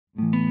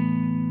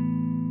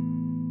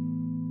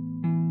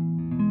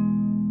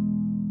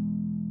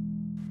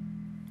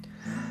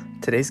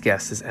Today's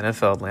guest is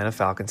NFL Atlanta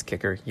Falcons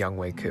kicker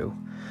Younghoe.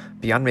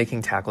 Beyond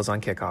making tackles on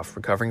kickoff,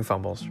 recovering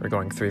fumbles, or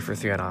going 3 for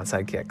 3 on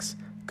onside kicks,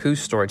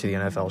 Koo's story to the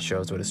NFL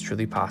shows what is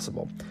truly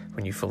possible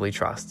when you fully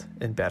trust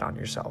and bet on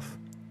yourself.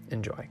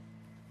 Enjoy.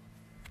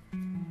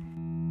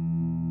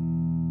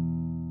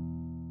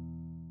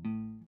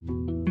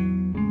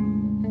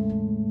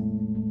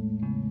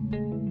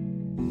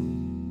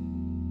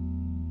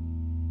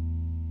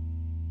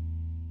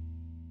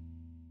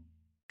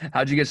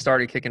 How'd you get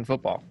started kicking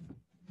football?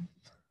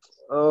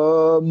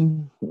 All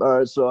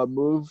right, so I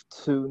moved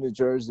to New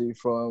Jersey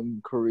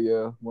from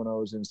Korea when I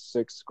was in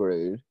 6th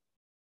grade.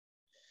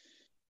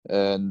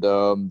 And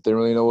didn't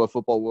really know what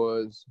football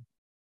was.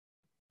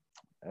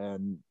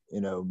 And,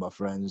 my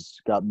friends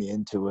got me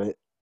into it.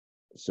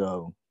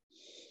 So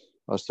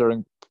I was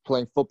starting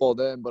playing football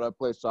then, but I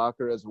played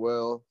soccer as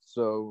well.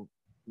 So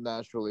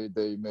naturally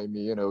they made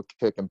me,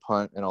 kick and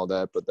punt and all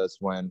that. But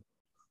that's when,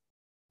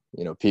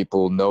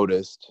 people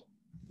noticed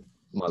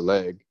my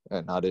leg,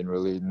 and I didn't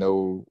really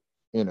know,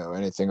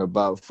 anything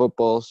about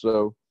football.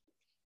 So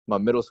my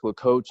middle school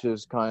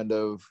coaches my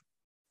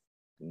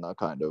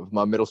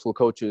middle school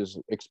coaches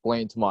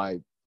explained to my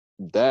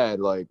dad,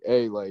 like,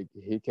 hey, like,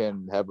 he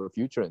can have a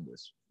future in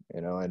this,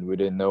 and we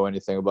didn't know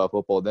anything about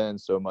football then.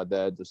 So my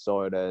dad just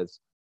saw it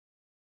as,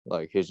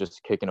 like, he's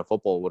just kicking a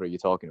football. What are you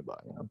talking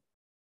about,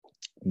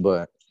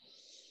 But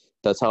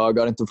that's how I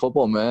got into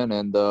football, man.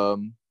 And,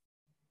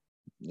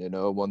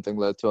 one thing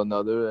led to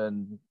another,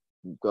 and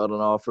got an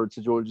offer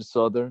to Georgia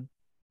Southern.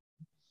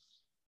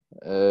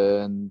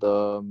 And,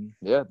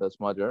 that's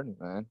my journey,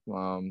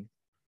 man.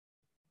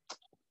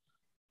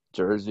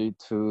 Jersey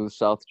to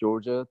South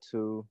Georgia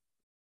to,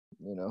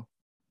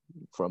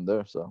 from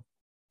there. So.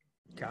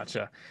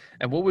 Gotcha.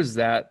 And what was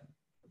that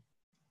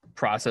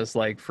process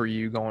like for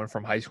you going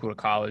from high school to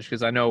college?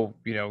 Because I know,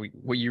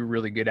 what you're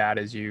really good at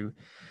is you're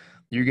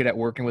good at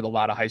working with a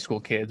lot of high school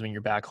kids when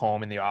you're back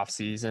home in the off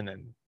season,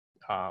 and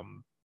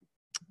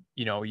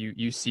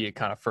you see it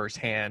kind of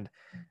firsthand.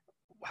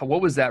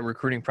 What was that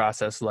recruiting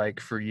process like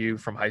for you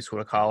from high school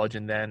to college?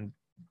 And then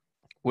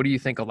what do you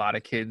think a lot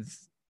of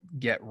kids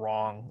get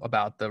wrong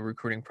about the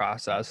recruiting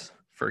process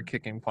for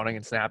kicking, punting,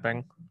 and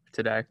snapping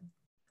today?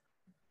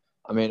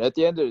 I mean, at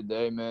the end of the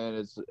day, man,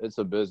 it's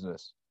a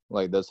business.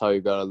 Like, that's how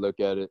you got to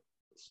look at it.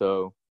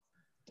 So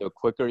the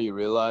quicker you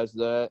realize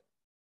that,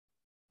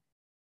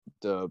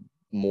 the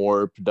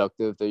more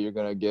productive that you're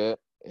going to get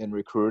in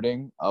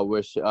recruiting. I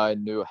wish I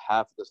knew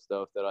half the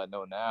stuff that I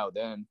know now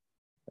then,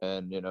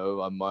 and,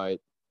 I might,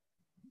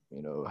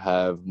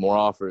 have more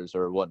offers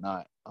or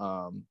whatnot.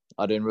 I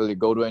didn't really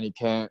go to any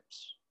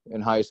camps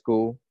in high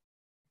school.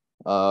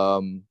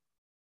 I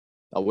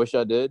wish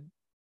I did.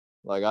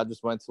 Like, I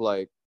just went to,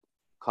 like,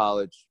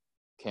 college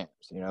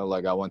camps,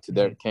 like, I went to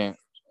their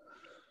camps.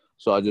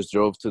 So I just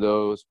drove to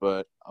those,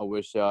 but I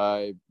wish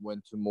I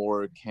went to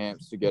more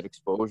camps to get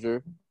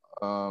exposure.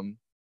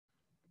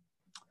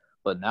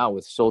 But now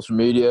with social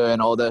media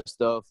and all that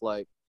stuff,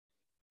 like,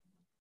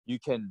 you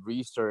can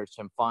research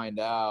and find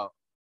out,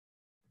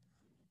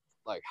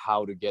 like,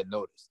 how to get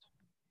noticed.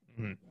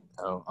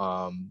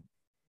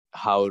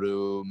 How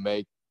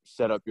to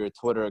set up your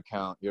Twitter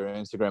account, your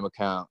Instagram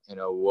account,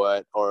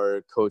 what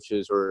are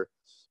coaches or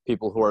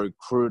people who are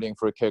recruiting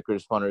for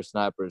kickers, punters,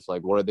 snappers,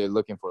 like, what are they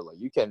looking for? Like,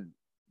 you can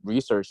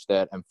research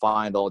that and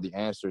find all the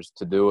answers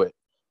to do it,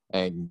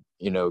 and,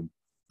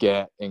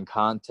 get in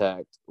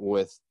contact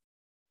with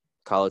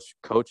college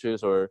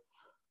coaches or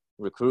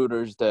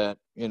recruiters that,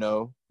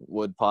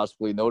 would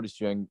possibly notice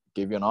you and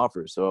give you an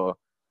offer. So,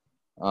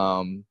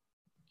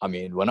 I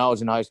mean, when I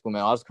was in high school,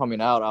 man, I was coming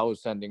out, I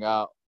was sending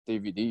out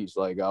DVDs.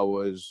 Like, I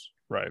was,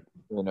 right.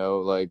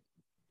 Like,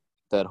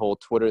 that whole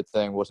Twitter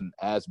thing wasn't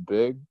as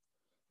big.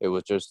 It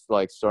was just,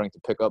 like, starting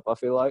to pick up, I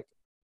feel like.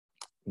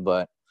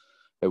 But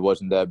it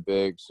wasn't that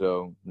big.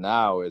 So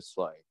now it's,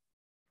 like,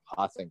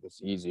 I think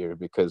it's easier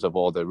because of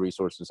all the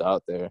resources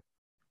out there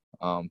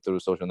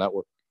through social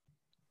network.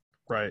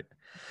 Right.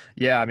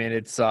 Yeah. I mean,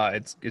 it's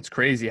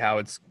crazy how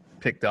it's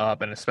picked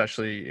up, and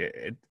especially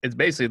it's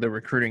basically the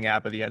recruiting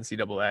app of the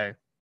NCAA.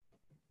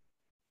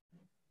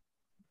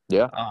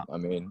 Yeah. I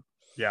mean,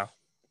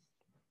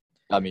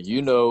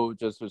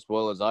 just as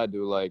well as I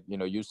do, like,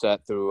 you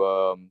sat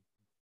through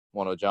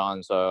one of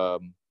John's, what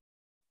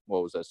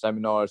was that,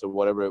 seminars or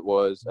whatever it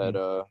was at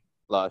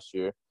last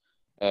year.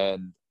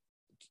 And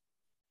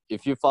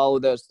if you follow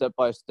that step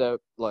by step,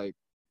 like,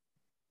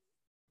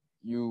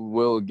 you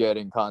will get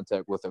in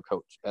contact with a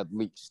coach at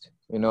least.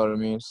 You know what I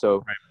mean?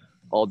 So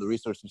all the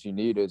resources you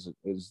need is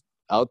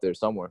out there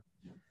somewhere.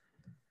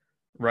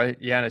 Right.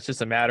 Yeah. And it's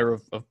just a matter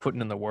of putting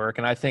in the work.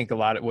 And I think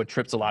what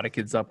trips a lot of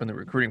kids up in the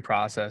recruiting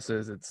process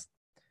is it's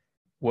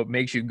what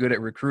makes you good at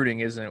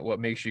recruiting isn't what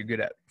makes you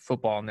good at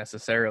football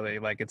necessarily.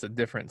 Like, it's a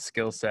different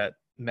skill set,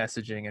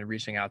 messaging and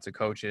reaching out to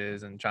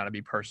coaches and trying to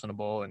be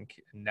personable and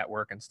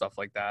network and stuff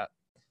like that.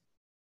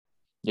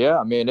 Yeah,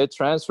 I mean, it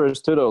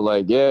transfers too, though.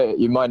 Like, yeah,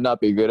 you might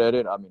not be good at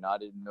it. I mean, I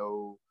didn't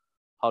know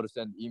how to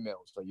send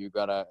emails, so you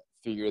got to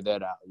figure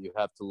that out. You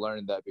have to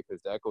learn that because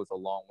that goes a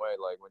long way.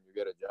 Like, when you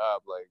get a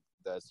job, like,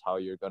 that's how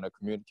you're going to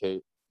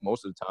communicate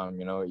most of the time,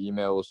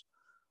 emails,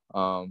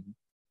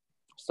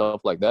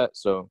 stuff like that.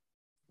 So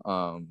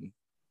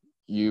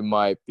you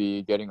might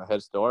be getting a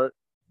head start,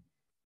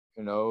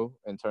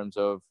 in terms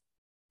of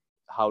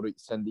how to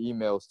send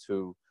emails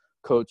to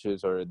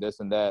coaches or this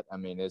and that. I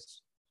mean,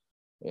 it's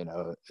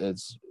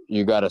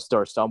you got to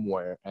start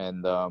somewhere.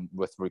 And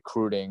with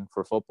recruiting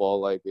for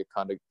football, like, it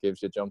kind of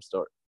gives you a jump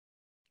start.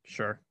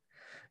 Sure.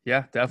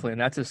 Yeah, definitely.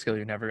 And that's a skill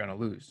you're never going to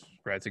lose,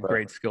 right? It's a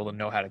great skill to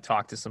know how to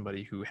talk to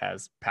somebody who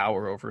has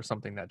power over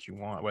something that you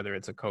want, whether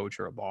it's a coach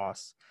or a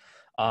boss.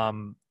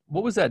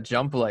 What was that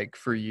jump like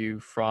for you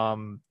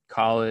from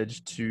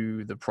college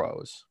to the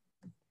pros?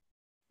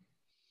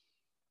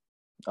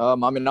 I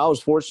mean, I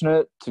was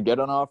fortunate to get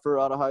an offer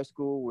out of high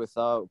school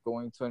without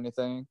going to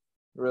anything,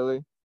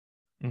 really.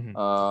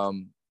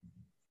 Mm-hmm.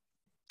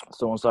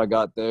 So once I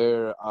got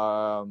there,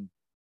 I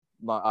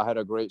had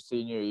a great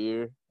senior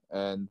year,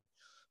 and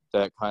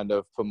that kind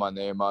of put my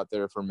name out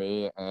there for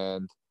me.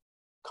 And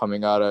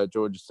coming out of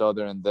Georgia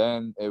Southern,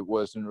 then it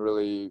wasn't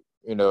really,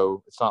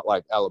 it's not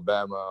like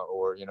Alabama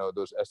or,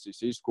 those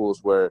SEC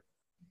schools where,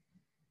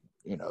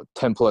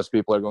 10 plus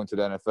people are going to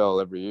the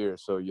NFL every year.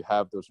 So you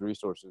have those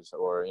resources,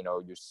 or,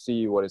 you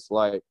see what it's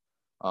like.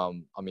 I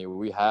mean,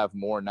 we have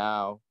more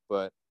now,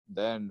 but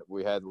then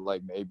we had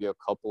like maybe a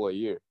couple a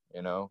year,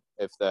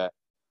 if that.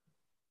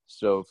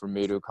 So for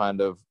me to kind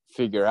of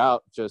figure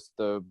out just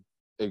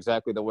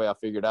exactly the way I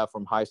figured out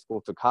from high school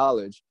to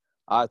college,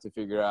 I had to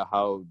figure out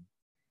how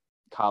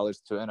college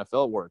to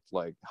NFL worked,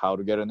 like how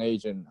to get an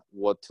agent,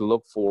 what to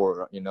look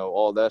for,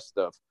 all that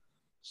stuff.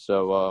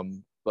 So,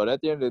 but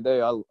at the end of the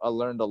day, I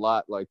learned a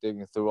lot, like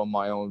digging through on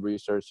my own,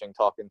 researching,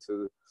 talking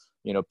to,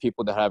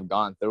 people that have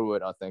gone through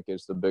it. I think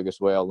is the biggest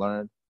way I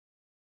learned.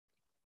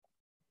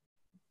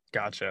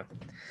 Gotcha.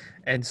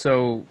 And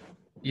so,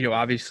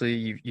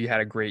 obviously you had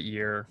a great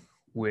year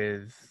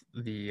with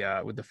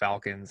the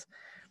Falcons.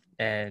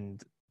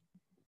 And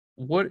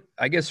what,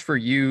 I guess for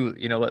you,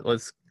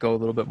 let's go a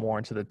little bit more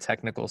into the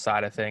technical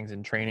side of things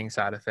and training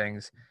side of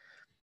things.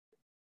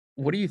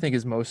 What do you think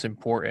is most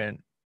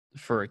important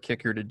for a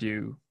kicker to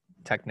do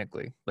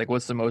technically? Like,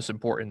 what's the most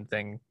important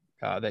thing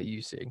that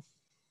you see?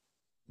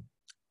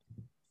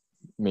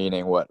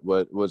 Meaning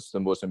what's the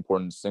most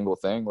important single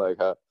thing? Like,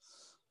 how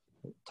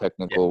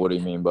technical, what do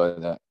you mean by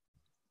that?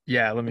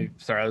 Yeah,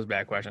 sorry, that was a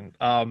bad question.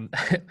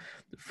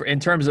 In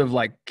terms of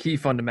like key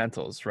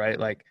fundamentals, right?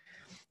 Like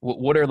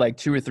what are like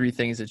 2 or 3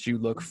 things that you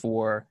look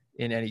for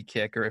in any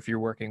kick, or if you're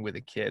working with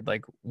a kid,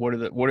 like what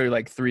are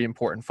like 3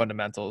 important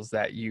fundamentals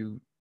that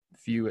you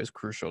view as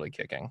crucial to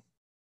kicking?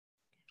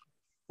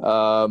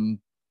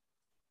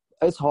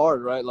 It's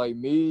hard, right? Like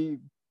me,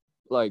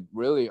 like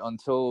really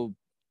until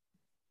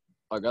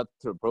I got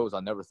to the pros,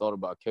 I never thought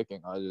about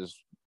kicking. I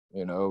just,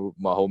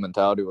 my whole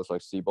mentality was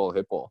like see ball,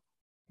 hit ball.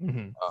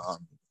 Mm-hmm.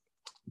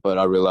 But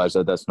I realized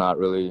that that's not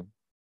really,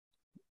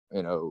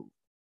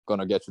 going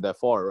to get you that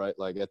far, right?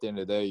 Like at the end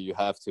of the day, you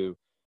have to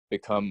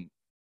become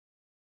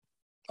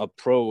a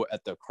pro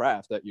at the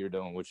craft that you're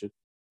doing,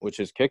 which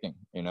is kicking,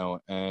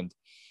 and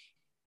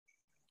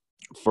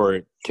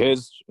for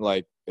kids,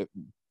 like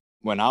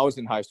when I was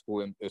in high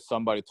school, and if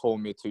somebody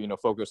told me to,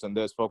 focus on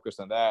this, focus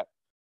on that,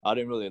 I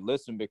didn't really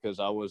listen because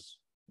I was,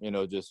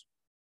 just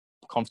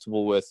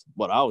comfortable with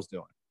what I was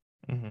doing.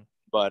 Mm-hmm.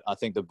 But I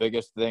think the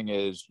biggest thing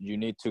is you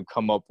need to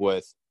come up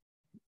with,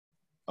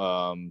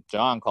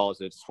 John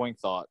calls it swing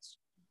thoughts.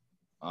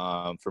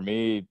 For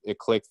me, it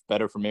clicked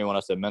better for me when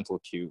I said mental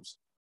cues.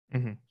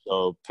 Mm-hmm.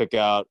 So pick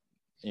out,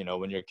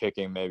 when you're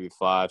kicking maybe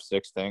 5,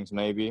 6 things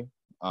maybe.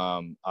 I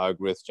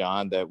agree with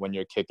John that when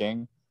you're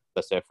kicking,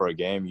 let's say for a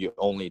game, you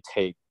only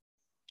take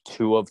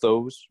 2 of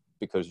those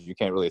because you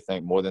can't really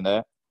think more than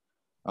that.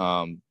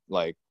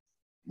 Like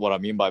what I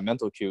mean by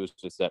mental cues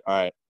is that, all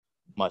right,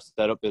 my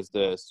setup is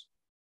this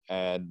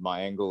and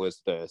my angle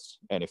is this.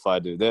 And if I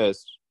do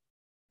this,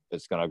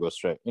 it's going to go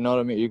straight. You know what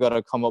I mean? You got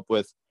to come up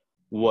with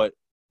what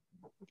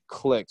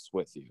clicks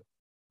with you.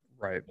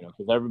 Right.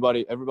 Because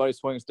everybody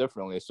swings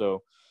differently.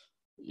 So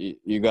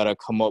you got to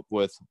come up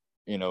with,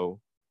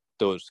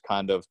 those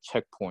kind of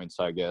checkpoints,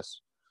 I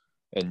guess,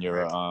 in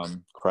your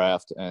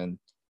craft and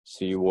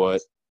see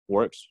what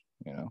works,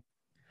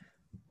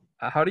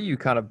 How do you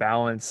kind of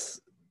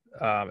balance,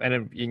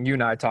 and you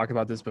and I talked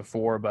about this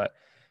before, but,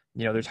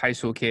 there's high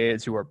school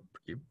kids who are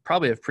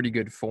probably have pretty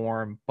good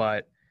form,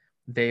 but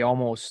they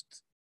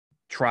almost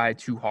try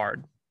too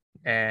hard.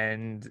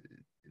 And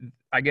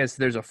I guess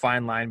there's a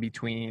fine line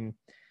between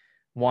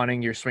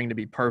wanting your swing to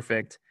be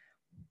perfect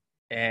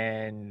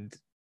and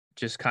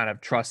just kind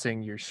of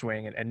trusting your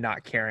swing and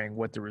not caring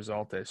what the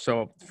result is.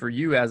 So for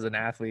you as an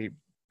athlete,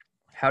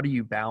 how do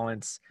you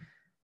balance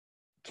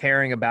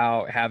caring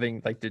about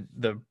having like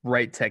the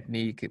right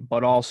technique,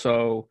 but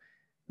also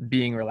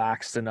being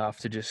relaxed enough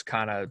to just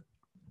kind of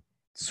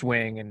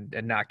swing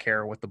and not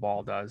care what the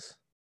ball does?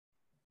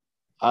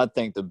 I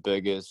think the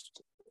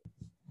biggest,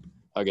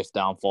 I guess,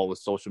 downfall with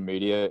social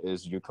media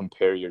is you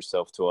compare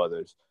yourself to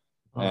others.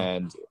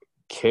 And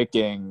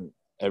kicking,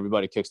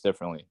 everybody kicks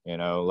differently,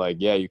 like,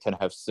 yeah, you can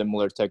have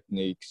similar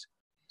techniques,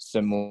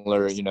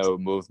 similar,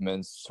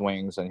 movements,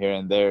 swings, and here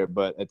and there.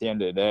 But at the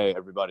end of the day,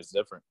 everybody's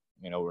different.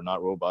 We're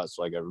not robots.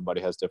 Like,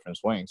 everybody has different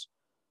swings.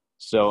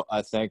 So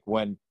I think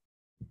when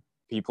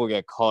people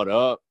get caught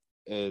up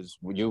is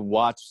when you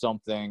watch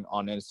something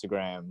on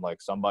Instagram,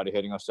 like somebody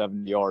hitting a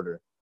 70-yarder,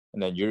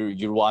 and then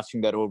you're watching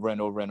that over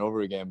and over and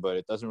over again, but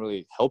it doesn't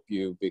really help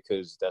you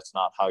because that's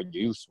not how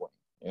you swing,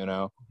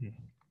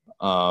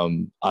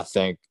 I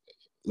think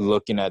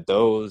looking at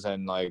those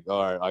and like,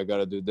 all right, I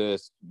gotta do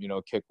this,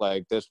 kick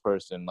like this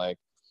person. Like,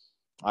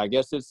 I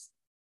guess it's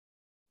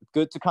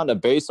good to kind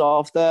of base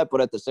off that,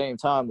 but at the same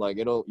time, like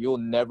you'll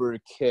never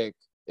kick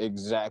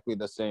exactly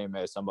the same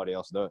as somebody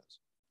else does.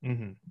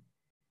 Mm-hmm.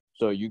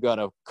 So you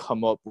gotta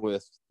come up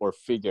with or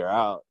figure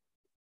out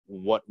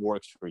what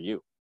works for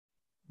you.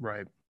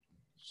 Right.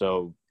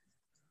 So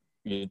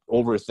you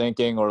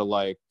overthinking or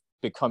like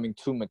becoming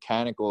too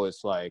mechanical,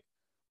 it's like,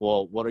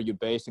 well, what are you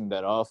basing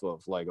that off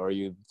of? Like, are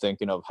you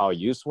thinking of how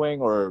you swing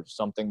or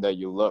something that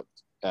you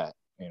looked at,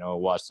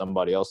 watch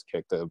somebody else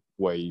kick the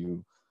way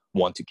you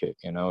want to kick,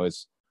 I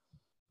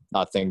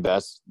think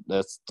that's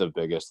the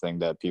biggest thing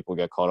that people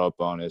get caught up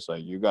on is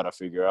like, you got to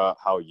figure out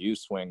how you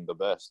swing the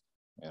best,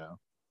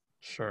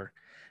 Sure.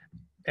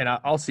 And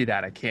I'll see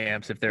that at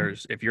camps.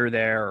 If you're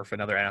there or if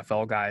another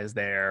NFL guy is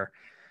there,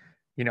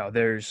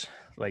 there's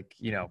like,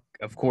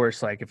 of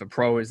course, like if a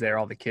pro is there,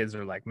 all the kids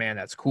are like, man,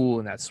 that's cool.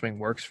 And that swing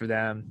works for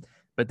them.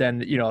 But then,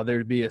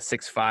 there'd be a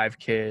 6'5"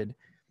 kid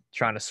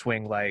trying to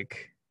swing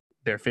like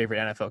their favorite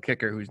NFL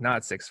kicker who's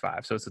not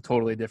 6'5". So it's a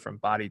totally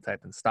different body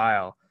type and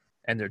style.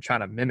 And they're trying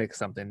to mimic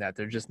something that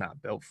they're just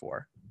not built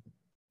for.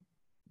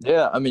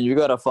 Yeah. I mean, you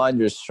got to find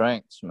your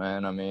strengths,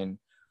 man. I mean,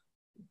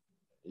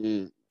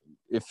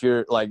 if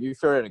you're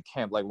at a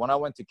camp, like when I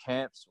went to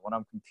camps, when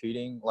I'm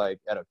competing, like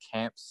at a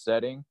camp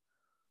setting,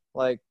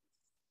 like,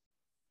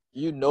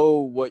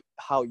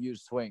 how you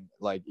swing.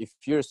 Like if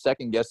you're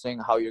second guessing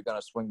how you're going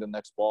to swing the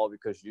next ball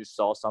because you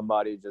saw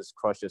somebody just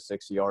crush a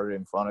 60-yarder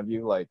in front of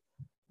you, like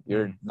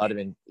you're not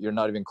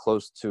even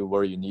close to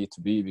where you need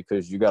to be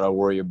because you got to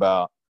worry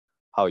about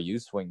how you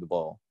swing the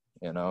ball,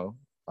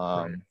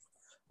 Right.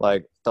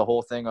 Like the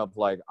whole thing of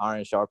like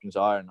iron sharpens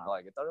iron,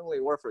 like it doesn't really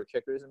work for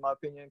kickers in my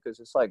opinion because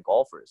it's like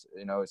golfers,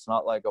 it's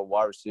not like a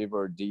wide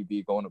receiver or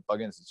DB going up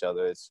against each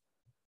other. It's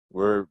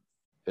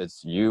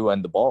you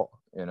and the ball,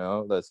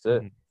 that's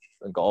it.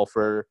 A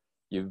golfer,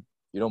 you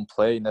don't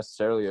play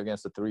necessarily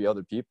against the three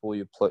other people.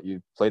 You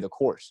play the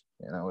course.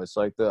 It's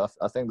like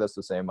I think that's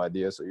the same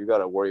idea. So you got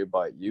to worry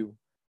about you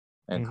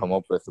and come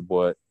up with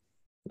what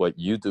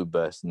you do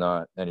best,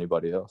 not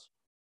anybody else.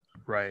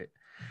 Right.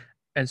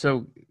 And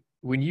so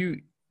when you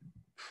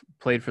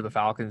played for the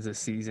Falcons this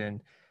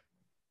season,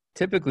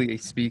 typically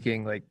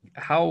speaking, like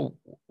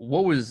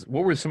what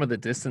were some of the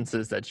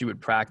distances that you would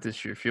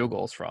practice your field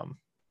goals from?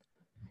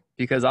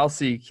 Because I'll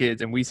see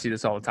kids, and we see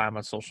this all the time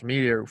on social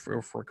media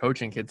or for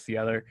coaching kids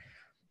together,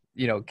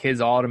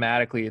 kids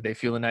automatically, they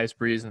feel a nice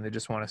breeze and they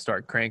just want to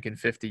start cranking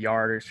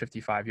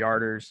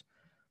 50-yarders,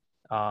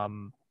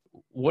 55-yarders.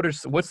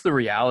 What's the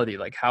reality?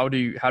 Like, how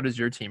does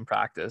your team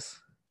practice?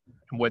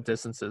 And what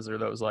distances are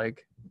those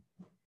like?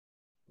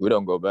 We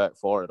don't go back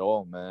far at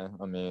all, man.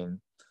 I mean,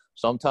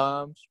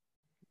 sometimes,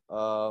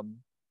 when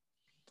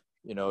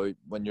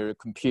you're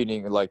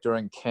competing, like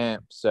during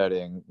camp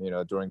setting,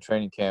 during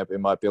training camp, it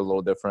might be a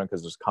little different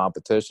because there's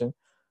competition.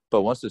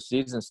 But once the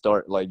season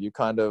starts, like you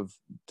kind of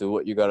do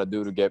what you got to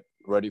do to get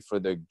ready for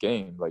the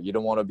game. Like you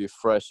don't want to be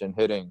fresh and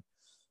hitting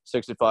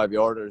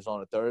 65-yarders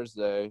on a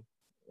Thursday,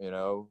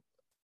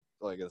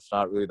 like it's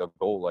not really the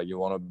goal. Like you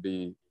want to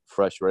be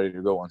fresh, ready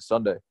to go on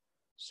Sunday.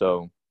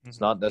 So it's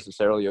not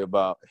necessarily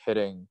about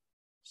hitting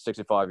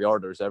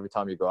 65-yarders every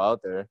time you go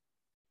out there.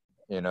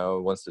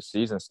 Once the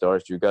season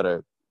starts, you got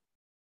to,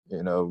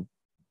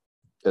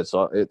 it's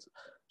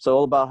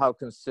all about how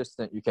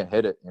consistent you can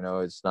hit it.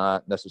 It's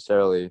not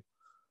necessarily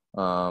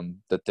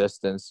the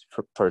distance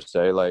per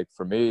se. Like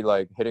for me,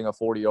 like hitting a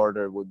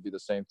 40-yarder would be the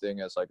same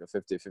thing as like a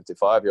 50,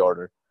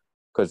 55-yarder.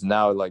 Because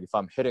now, like if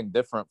I'm hitting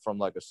different from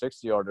like a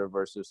 60-yarder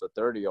versus a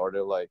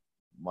 30-yarder, like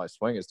my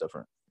swing is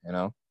different,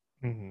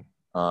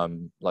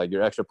 Like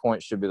your extra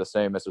point should be the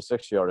same as a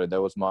 60-yarder.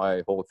 That was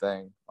my whole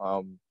thing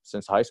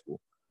since high school,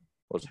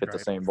 was hit the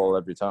same ball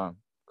every time.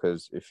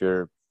 Because if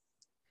you're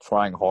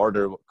trying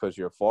harder because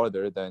you're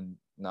farther, then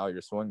now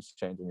your swing's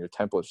changing, your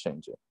tempo is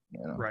changing,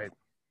 Right.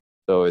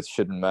 So it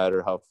shouldn't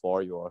matter how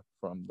far you are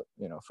from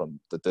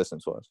the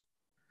distance was.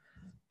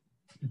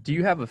 Do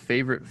you have a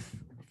favorite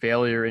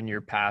failure in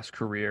your past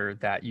career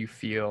that you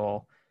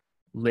feel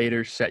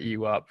later set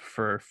you up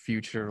for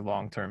future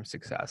long-term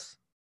success?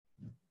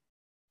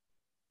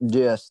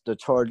 Yes, the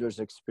Chargers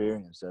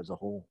experience as a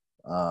whole.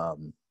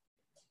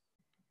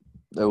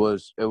 It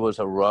was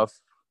a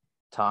rough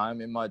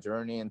time in my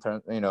journey in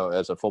terms,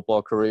 as a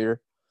football career.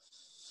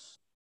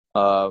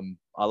 I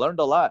learned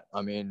a lot.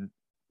 I mean,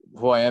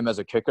 who I am as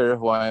a kicker,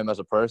 who I am as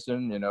a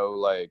person,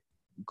 like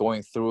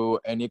going through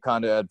any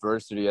kind of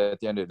adversity, at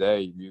the end of the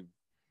day, you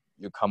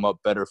come up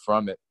better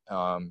from it.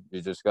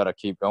 You just got to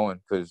keep going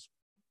because,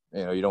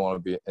 you don't want to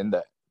be in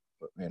that,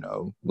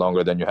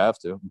 longer than you have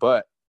to.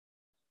 But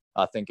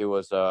I think it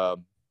was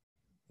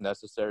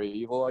necessary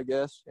evil, I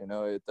guess. You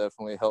know, it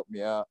definitely helped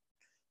me out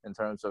in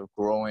terms of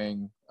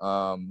growing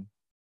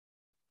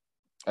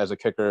as a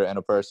kicker and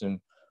a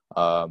person,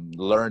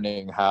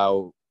 learning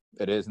how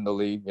it is in the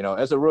league. You know,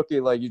 as a rookie,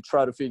 like, you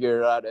try to figure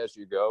it out as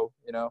you go,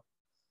 you know.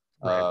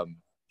 Right.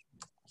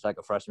 It's like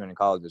a freshman in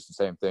college. It's the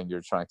same thing.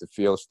 You're trying to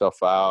feel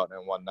stuff out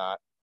and whatnot.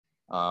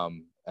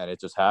 And it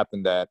just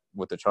happened that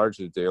with the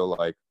Chargers deal,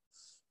 like,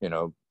 you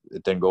know,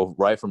 it didn't go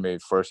right for me.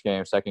 First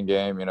game, second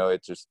game, you know,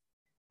 it just,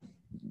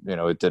 you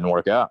know, it didn't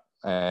work out.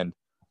 And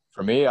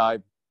for me,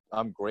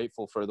 I'm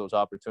grateful for those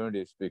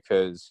opportunities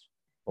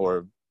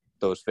or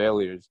those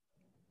failures,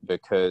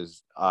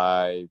 because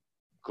I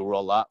grew a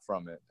lot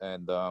from it.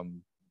 And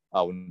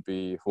I wouldn't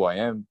be who I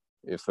am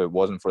if it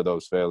wasn't for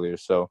those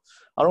failures. So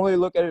I don't really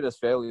look at it as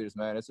failures,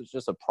 man. It's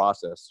just a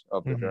process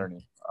of the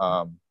journey.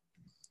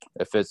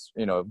 If it's,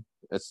 you know,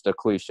 it's the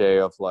cliche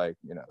of, like,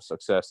 you know,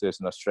 success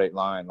isn't a straight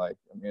line. Like,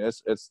 I mean,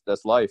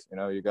 that's life. You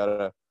know, you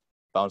gotta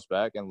bounce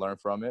back and learn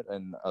from it.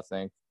 And I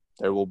think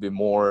there will be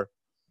more,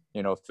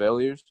 you know,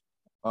 failures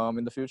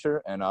in the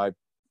future, and I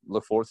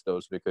look forward to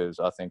those because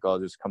I think I'll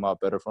just come out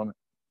better from it.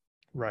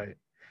 Right.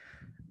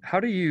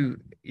 How do you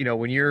know,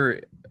 when you're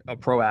a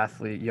pro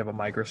athlete, you have a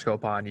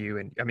microscope on you,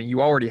 and I mean,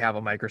 you already have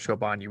a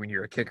microscope on you when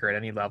you're a kicker at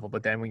any level,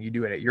 but then when you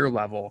do it at your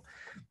level,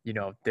 you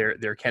know,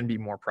 there can be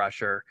more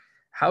pressure.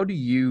 How do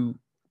you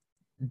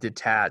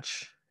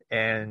detach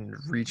and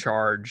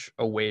recharge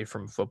away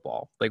from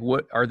football? Like,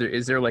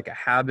 is there like a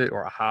habit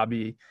or a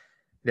hobby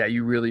that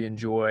you really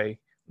enjoy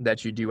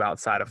that you do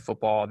outside of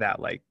football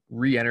that like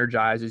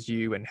re-energizes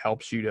you and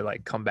helps you to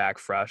like come back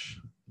fresh?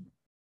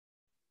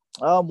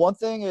 One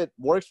thing, it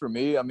works for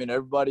me. I mean,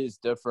 everybody is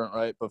different,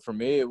 right? But for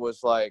me, it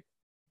was like,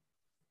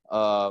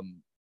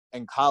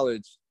 in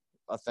college,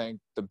 I think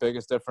the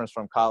biggest difference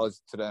from college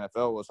to the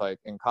NFL was, like,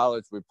 in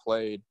college we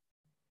played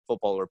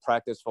football or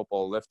practiced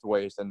football, lift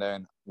weights, and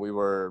then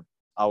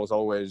I was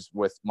always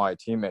with my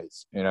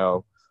teammates. You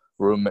know,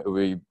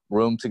 we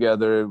roomed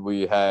together,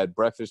 we had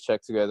breakfast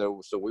check together,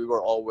 so we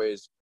were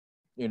always,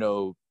 you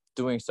know,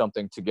 doing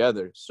something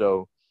together.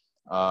 So,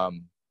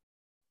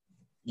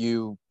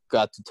 you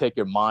got to take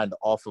your mind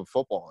off of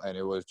football, and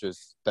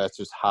that's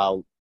just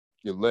how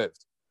you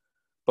lived.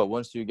 But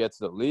once you get to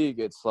the league,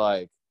 it's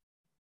like,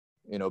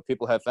 you know,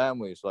 people have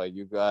families, like,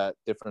 you got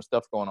different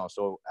stuff going on.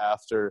 So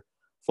after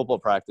football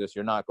practice,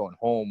 you're not going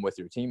home with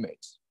your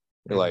teammates.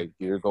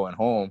 You're going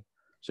home.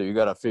 So you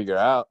got to figure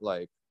out,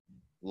 like,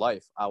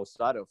 life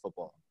outside of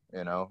football,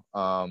 you know.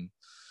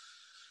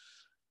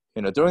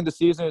 During the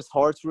season, it's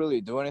hard to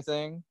really do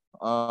anything.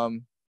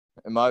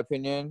 In my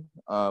opinion,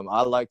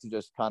 I like to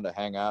just kind of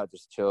hang out,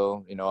 just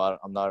chill. You know,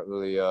 I'm not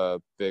really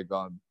big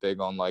on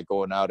like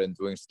going out and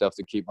doing stuff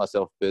to keep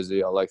myself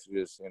busy. I like to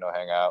just, you know,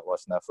 hang out,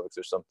 watch Netflix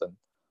or something.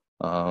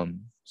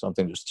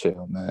 Something just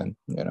chill, man.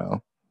 You know,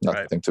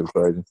 nothing too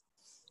crazy.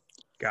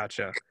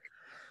 Gotcha.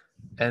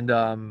 And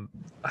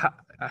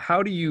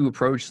how do you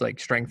approach like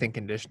strength and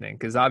conditioning?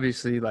 Because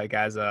obviously, like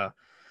as a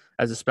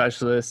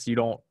specialist,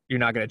 you're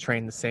not going to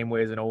train the same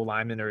way as an O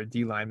lineman or a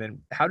D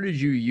lineman. How did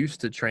you used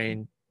to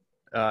train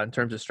in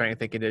terms of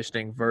strength and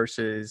conditioning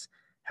versus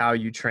how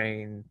you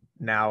train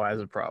now as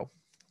a pro?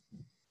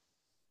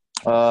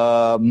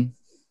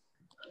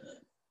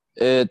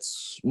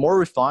 It's more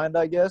refined,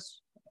 I guess.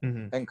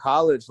 Mm-hmm. In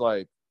college,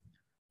 like,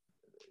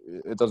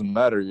 it doesn't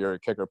matter. You're a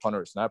kicker,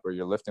 punter, or snapper.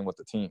 You're lifting with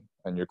the team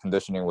and you're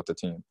conditioning with the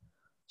team.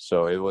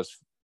 So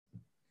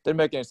didn't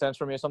make any sense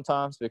for me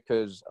sometimes,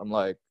 because I'm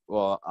like,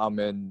 well, I'm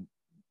in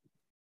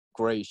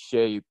great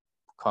shape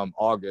come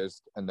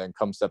August, and then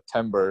come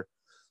September,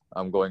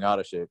 I'm going out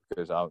of shape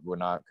because we're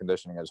not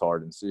conditioning as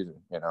hard in season,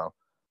 you know.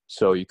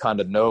 So you kind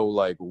of know,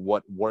 like,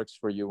 what works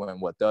for you and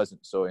what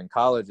doesn't. So in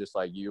college, it's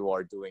like you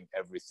are doing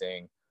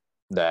everything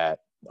that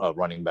a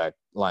running back,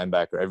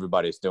 linebacker,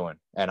 everybody's doing.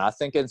 And I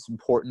think it's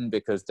important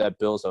because that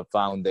builds a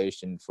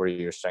foundation for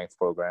your strength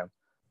program.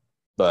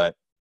 But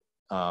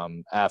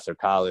after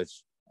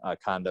college, I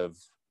kind of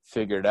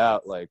figured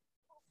out, like,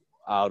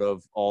 out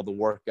of all the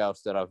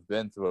workouts that I've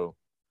been through,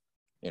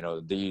 you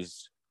know,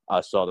 these I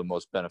saw the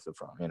most benefit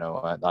from. You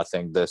know, I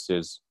think this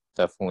is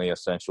definitely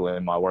essential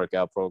in my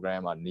workout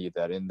program. I need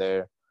that in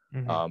there.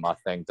 Mm-hmm. I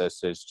think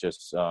this is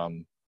just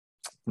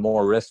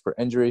more risk for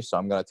injury, so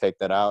I'm going to take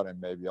that out and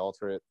maybe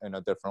alter it in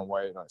a different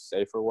way, in a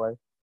safer way.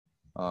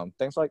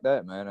 Things like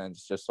that, man. And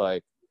it's just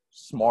like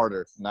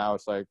smarter. Now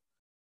it's like,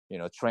 you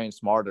know, train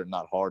smarter,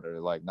 not harder.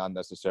 Like, not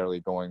necessarily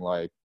going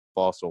like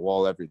balls to the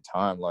wall every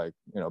time, like,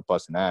 you know,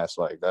 busting ass.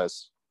 Like,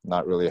 that's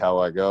not really how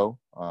I go.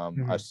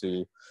 Mm-hmm. I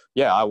see,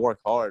 yeah, I work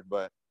hard,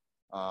 but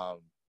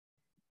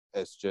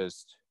it's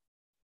just,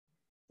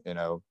 you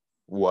know,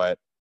 what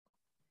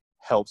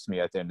helps me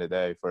at the end of the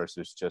day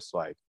versus just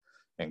like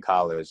in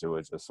college, it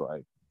was just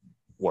like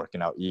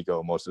working out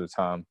ego most of the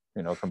time,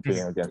 you know,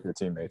 competing against your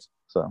teammates.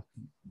 So.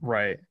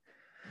 Right.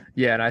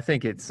 Yeah. And I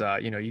think it's,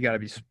 you know, you got to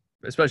be,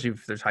 especially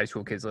if there's high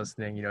school kids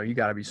listening, you know, you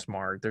got to be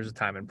smart. There's a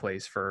time and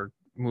place for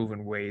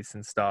moving weights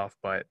and stuff,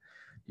 but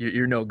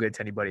you're no good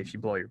to anybody if you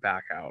blow your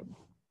back out.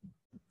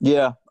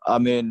 Yeah. I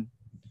mean,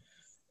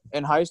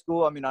 in high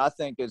school, I mean, I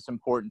think it's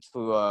important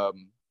to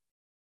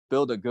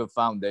build a good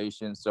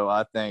foundation. So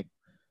I think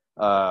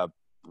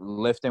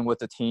lifting with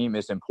the team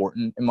is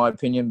important, in my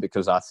opinion,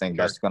 because I think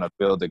Sure. that's going to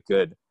build a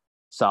good,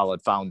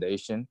 solid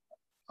foundation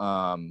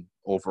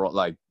overall,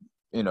 like,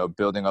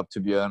 building up to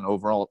be an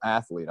overall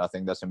athlete. I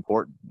think that's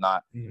important.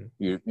 Not,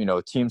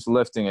 teams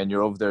lifting and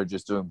you're over there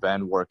just doing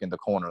band work in the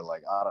corner.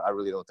 Like, I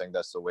really don't think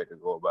that's the way to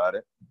go about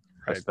it,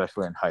 Right.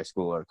 especially in high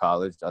school or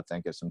college. I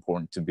think it's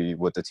important to be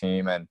with the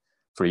team. And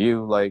for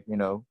you, like,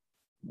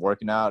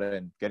 working out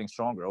and getting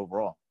stronger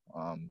overall.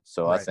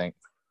 So I Right. think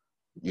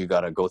you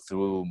got to go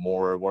through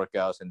more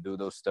workouts and do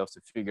those stuff to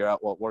figure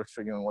out what works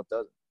for you and what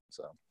doesn't.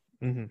 So.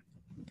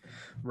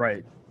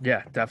 Right.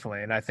 Yeah,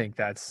 definitely. And I think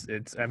I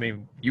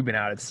mean, you've been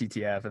out at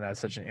CTF and that's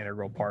such an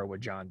integral part of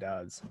what John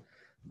does.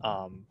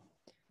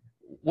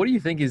 What do you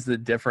think is the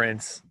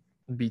difference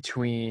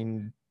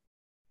between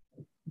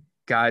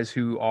guys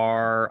who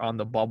are on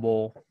the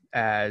bubble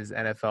as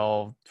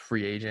NFL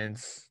free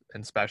agents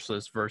and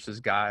specialists versus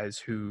guys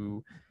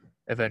who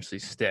eventually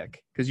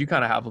stick? Because you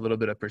kind of have a little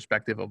bit of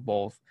perspective of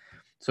both.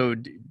 So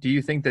do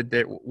you think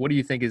what do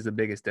you think is the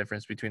biggest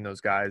difference between those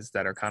guys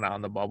that are kind of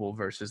on the bubble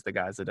versus the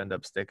guys that end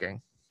up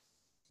sticking?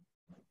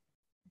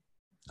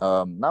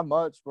 Not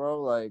much,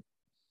 bro. Like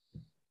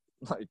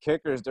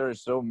kickers, there are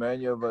so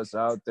many of us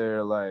out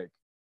there. Like,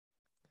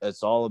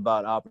 it's all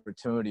about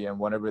opportunity, and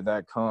whenever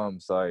that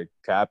comes, like,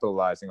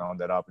 capitalizing on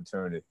that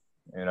opportunity.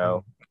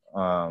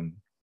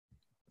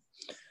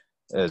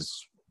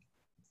 It's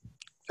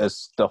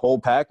the whole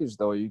package,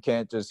 though. You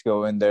can't just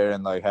go in there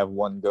and like have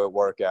one good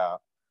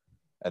workout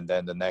and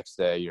then the next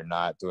day you're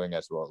not doing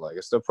as well. Like,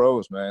 it's the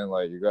pros, man.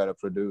 Like, you got to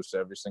produce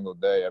every single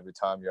day, every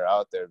time you're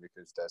out there,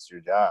 because that's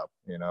your job.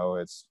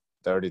 It's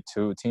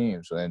 32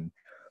 teams, and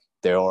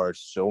there are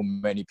so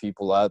many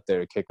people out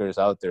there, kickers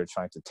out there,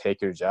 trying to take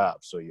your job.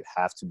 So you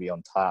have to be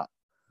on top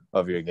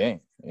of your game,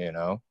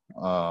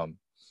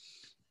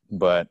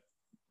 but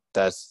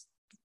that's,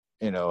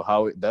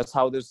 that's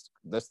how this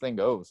thing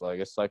goes. Like,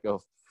 it's like a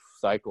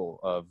cycle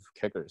of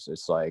kickers.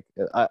 It's like,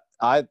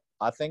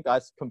 I think I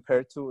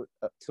compare to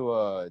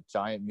a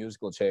giant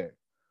musical chair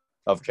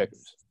of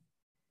kickers.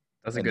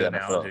 That's a good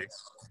analogy.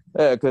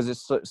 Yeah, because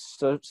it's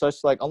such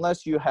like,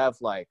 unless you have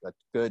like a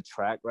good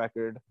track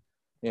record,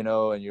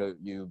 and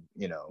you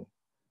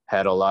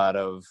had a lot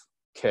of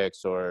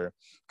kicks or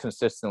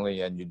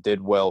consistently, and you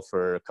did well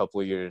for a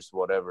couple of years,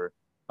 whatever.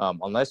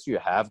 Unless you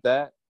have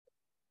that,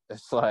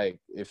 it's like,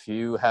 if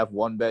you have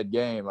one bad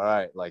game, all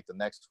right, like the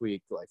next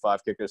week, like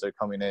 5 kickers are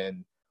coming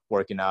in,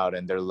 working out,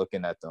 and they're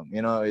looking at them.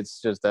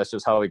 That's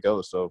just how it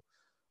goes. So,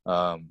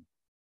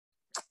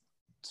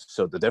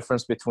 so the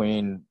difference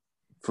between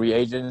free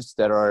agents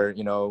that are,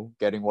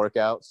 getting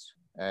workouts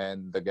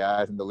and the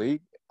guys in the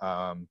league,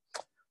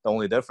 the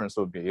only difference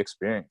would be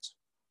experience.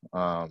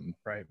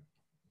 Right.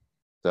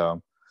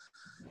 So,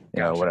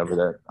 Gotcha. whenever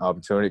that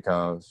opportunity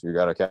comes, you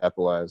got to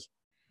capitalize.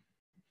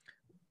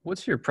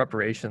 What's your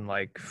preparation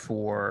like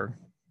for,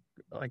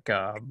 like,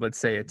 let's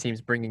say a team's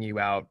bringing you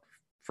out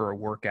for a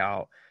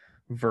workout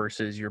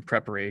versus your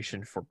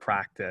preparation for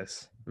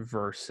practice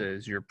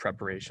versus your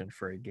preparation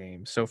for a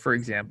game? So, for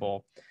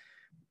example,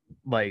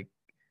 like,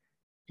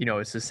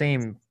 it's the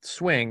same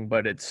swing,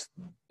 but it's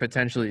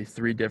potentially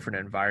 3 different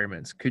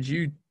environments. Could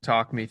you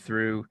talk me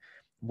through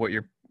what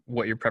your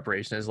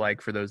preparation is like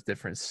for those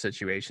different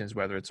situations,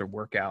 whether it's a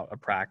workout, a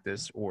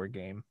practice, or a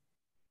game?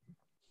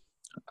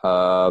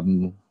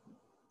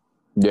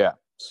 Yeah.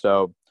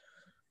 So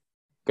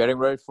getting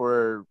ready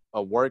for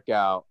a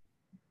workout,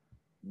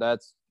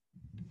 that's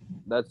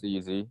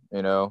easy,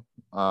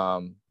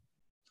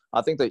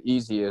 I think the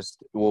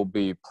easiest will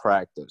be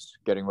practice,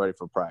 getting ready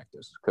for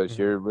practice, because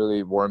you're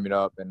really warming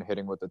up and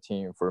hitting with the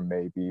team for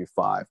maybe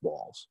 5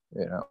 balls,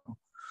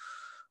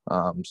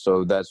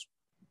 so that's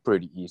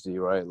pretty easy,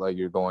 right? Like,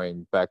 you're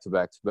going back to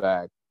back to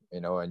back,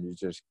 and you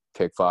just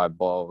kick 5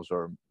 balls,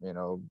 or,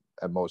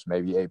 at most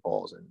maybe 8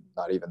 balls, and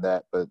not even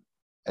that,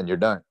 and you're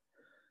done.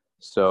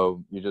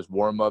 So you just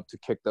warm up to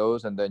kick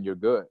those, and then you're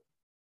good.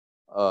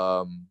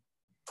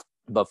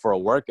 But for a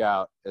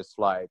workout, it's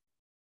like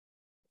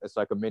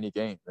a mini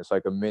game. It's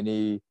like a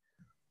mini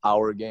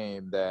hour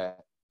game that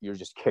you're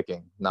just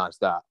kicking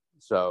nonstop.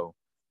 So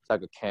it's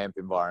like a camp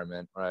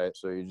environment, right?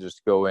 So you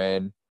just go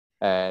in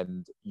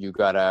and you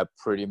gotta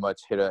pretty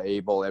much hit an A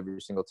ball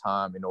every single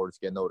time in order to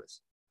get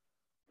noticed.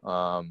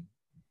 Or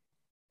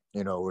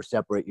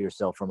separate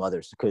yourself from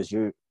others, because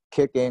you're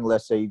kicking.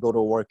 Let's say you go to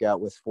a workout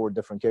with 4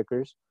 different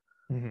kickers.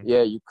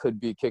 Yeah, you could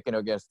be kicking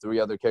against 3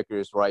 other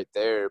kickers right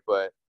there,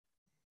 but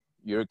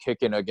you're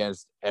kicking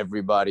against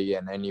everybody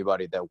and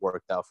anybody that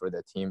worked out for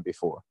the team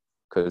before,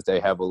 because they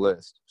have a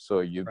list. So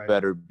you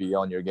better be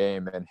on your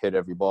game and hit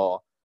every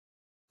ball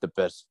the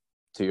best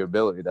to your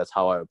ability. That's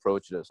how I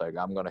approach it. It's like,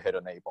 I'm going to hit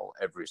an 8 ball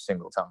every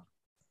single time.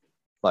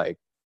 Like,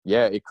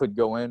 yeah, it could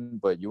go in,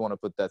 but you want to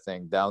put that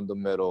thing down the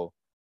middle,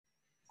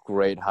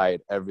 great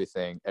height,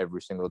 everything,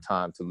 every single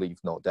time, to leave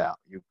no doubt.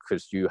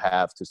 Because you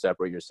have to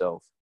separate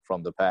yourself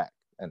from the pack.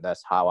 And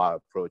that's how I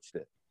approached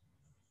it.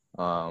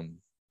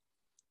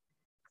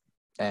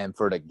 And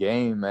for the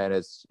game, man,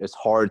 it's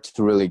hard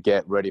to really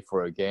get ready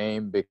for a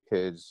game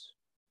because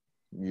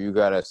you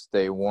gotta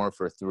stay warm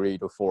for 3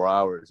 to 4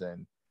 hours,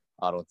 and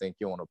I don't think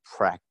you want to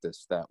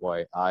practice that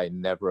way. I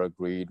never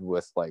agreed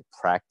with like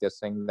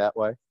practicing that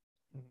way.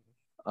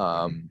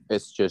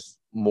 It's just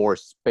more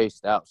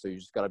spaced out, so you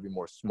just gotta be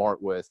more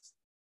smart with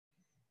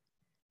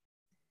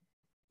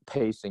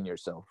pacing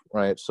yourself,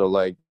 right? So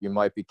like you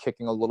might be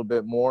kicking a little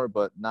bit more,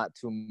 but not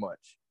too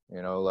much.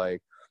 You know,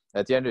 like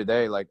at the end of the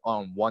day, like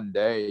on one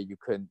day you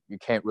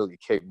can't really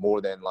kick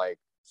more than like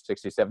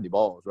 60, 70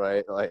 balls,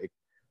 right? Like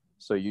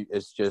so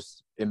it's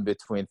just in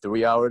between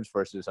 3 hours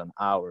versus an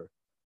hour.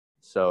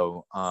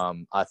 So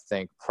I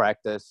think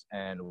practice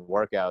and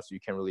workouts you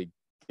can really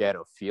get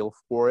a feel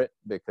for it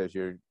because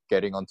you're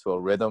getting onto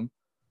a rhythm.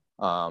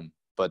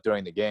 But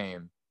during the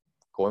game,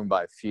 going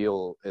by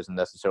feel isn't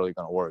necessarily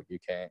going to work. You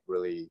can't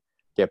really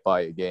get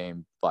by a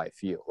game by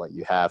feel. Like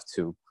you have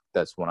to.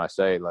 That's when I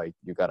say like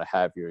you got to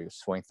have your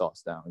swing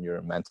thoughts down,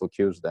 your mental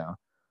cues down,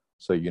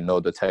 so you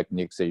know the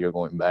techniques that you're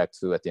going back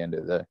to at the end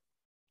of the day.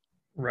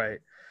 Right.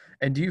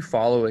 And do you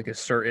follow like a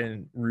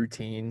certain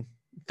routine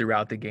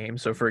throughout the game?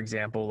 So, for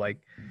example, like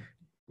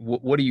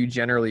what do you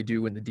generally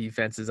do when the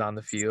defense is on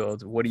the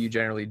field? What do you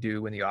generally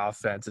do when the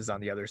offense is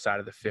on the other side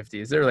of the 50?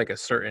 Is there like a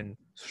certain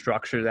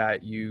structure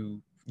that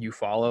you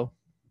follow?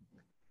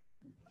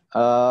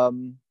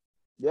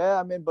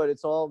 Yeah, I mean, but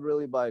it's all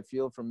really by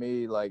feel for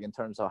me, like in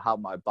terms of how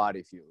my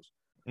body feels.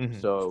 Mm-hmm.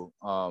 So,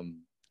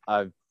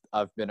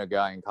 I've been a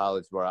guy in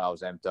college where I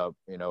was amped up,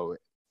 you know,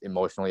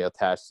 emotionally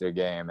attached to the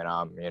game, and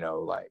I'm, you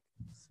know, like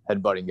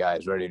headbutting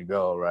guys ready to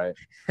go, right?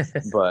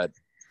 But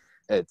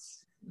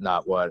it's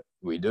not what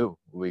we do.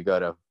 We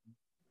gotta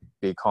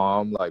be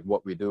calm. Like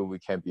what we do, we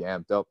can't be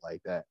amped up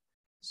like that.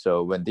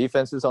 So when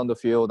defense is on the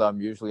field,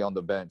 I'm usually on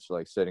the bench,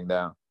 like sitting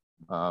down,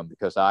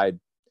 because I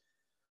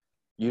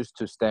used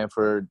to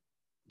Stanford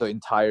the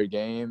entire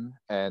game,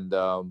 and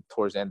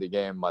towards the end of the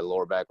game, my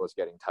lower back was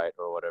getting tight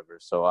or whatever.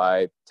 So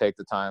I take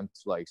the time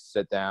to like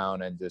sit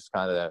down and just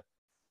kind of,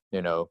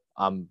 you know,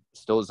 I'm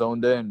still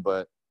zoned in,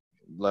 but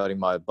letting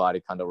my body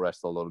kind of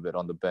rest a little bit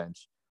on the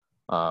bench.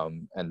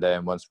 And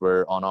then once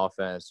we're on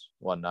offense,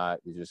 whatnot,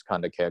 you just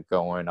kind of kept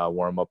going. I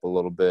warm up a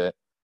little bit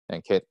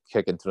and kick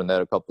into the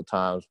net a couple of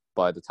times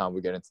by the time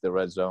we get into the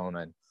red zone,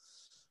 and,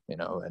 you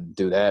know, and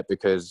do that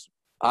because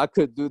I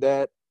could do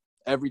that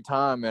every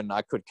time and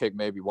I could kick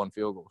maybe one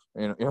field goal.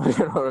 You know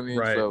what I mean?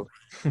 Right. So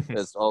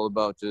it's all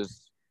about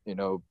just, you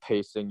know,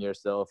 pacing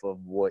yourself of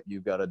what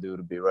you got to do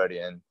to be ready.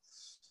 And,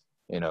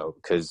 you know,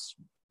 because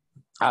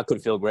I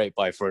could feel great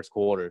by first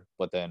quarter,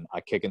 but then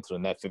I kick into the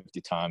net 50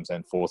 times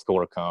and fourth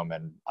quarter come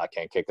and I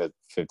can't kick a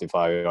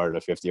 55-yarder or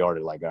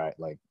 50-yarder. Like, all right,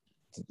 like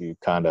you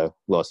kind of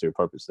lost your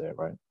purpose there,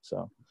 right?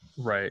 So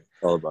right.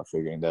 It's all about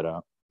figuring that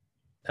out.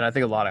 And I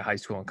think a lot of high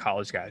school and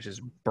college guys just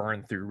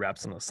burn through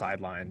reps on the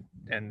sideline,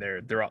 and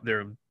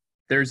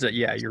there's a,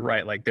 yeah, you're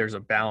right. Like there's a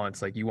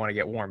balance. Like you want to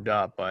get warmed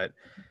up, but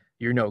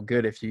you're no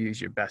good if you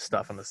use your best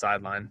stuff on the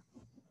sideline.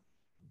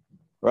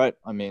 Right.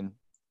 I mean,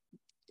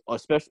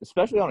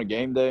 especially on a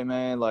game day,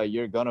 man, like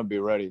you're gonna be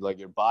ready. Like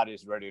your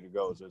body's ready to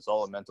go. So it's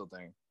all a mental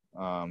thing.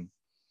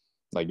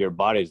 Like your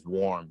body's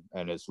warm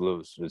and it's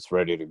loose. It's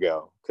ready to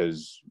go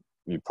because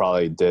you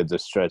probably did the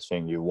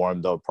stretching. You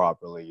warmed up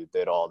properly. You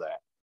did all that.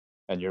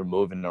 And you're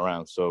moving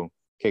around. So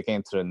kicking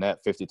into the net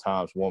 50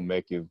 times won't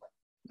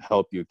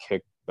help you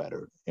kick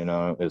better. You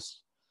know,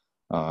 it's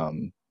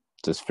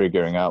just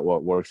figuring out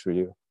what works for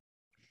you.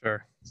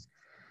 Sure.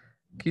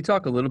 Can you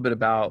talk a little bit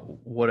about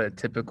what a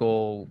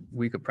typical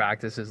week of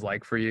practice is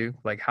like for you?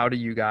 Like, how do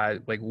you guys,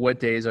 like, what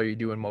days are you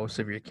doing most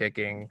of your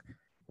kicking?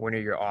 When are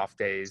your off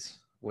days?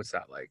 What's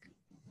that like?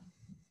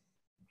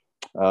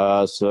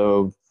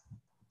 So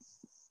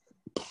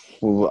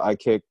I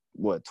kick,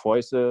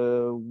 twice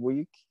a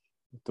week?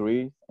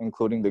 3,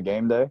 including the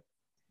game day.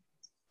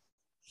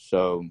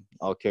 So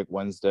I'll kick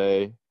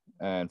Wednesday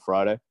and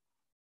Friday.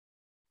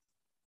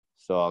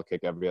 So I'll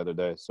kick every other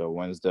day. So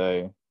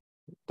Wednesday,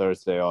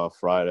 Thursday off,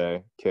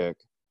 Friday kick,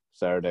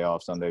 Saturday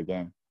off, Sunday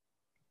game.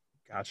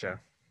 Gotcha.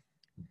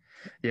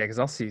 Yeah, because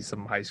I'll see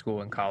some high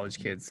school and college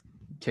kids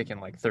kicking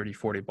like 30,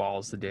 40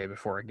 balls the day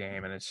before a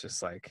game, and it's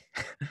just like,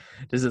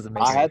 this doesn't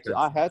make any sense.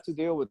 I had to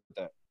deal with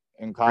that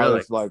in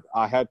college. Really? Like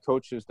I had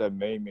coaches that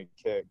made me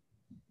kick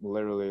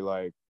literally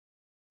like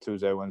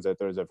Tuesday, Wednesday,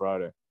 Thursday,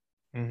 Friday.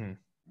 Mm-hmm.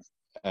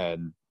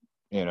 And,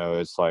 you know,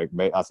 it's like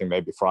I think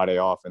maybe Friday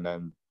off and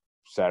then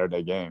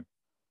Saturday game.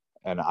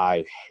 And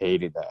I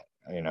hated that,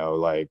 you know,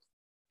 like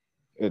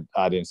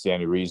I didn't see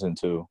any reason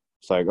to.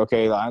 It's like,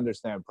 okay, I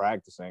understand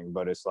practicing,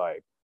 but it's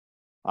like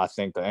I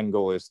think the end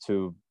goal is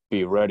to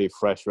be ready,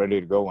 fresh,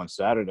 ready to go on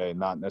Saturday,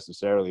 not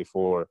necessarily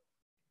for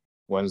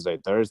Wednesday,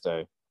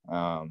 Thursday.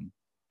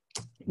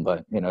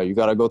 But, you know, you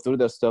got to go through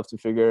that stuff to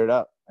figure it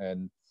out.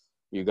 And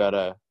you got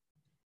to,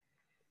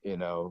 you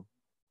know,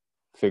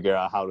 figure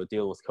out how to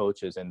deal with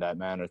coaches in that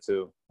manner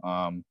too.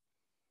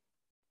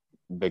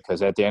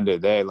 Because at the end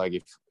of the day, like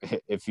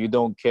if you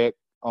don't kick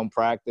in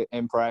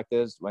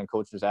practice when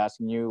coach is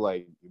asking you,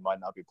 like you might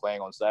not be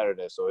playing on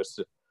Saturday. So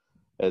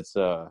it's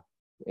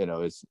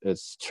it's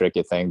a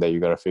tricky thing that you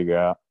got to figure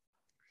out.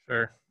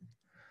 Sure.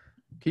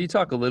 Can you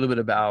talk a little bit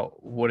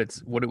about what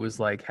it was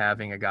like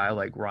having a guy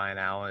like Ryan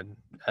Allen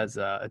as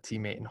a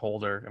teammate and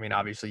holder? I mean,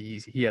 obviously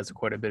he has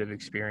quite a bit of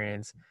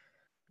experience.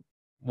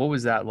 What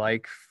was that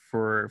like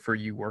for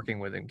you working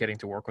with him, getting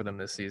to work with him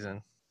this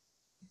season?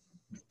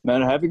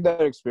 Man, having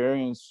that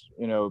experience,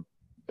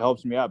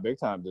 helps me out big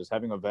time. Just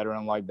having a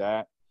veteran like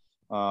that.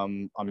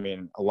 I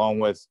mean, along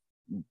with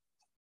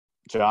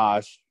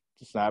Josh,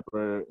 the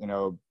snapper,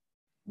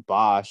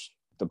 Bosch,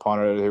 the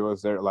punter who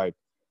was there, like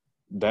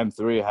them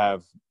three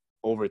have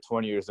over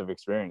 20 years of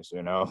experience,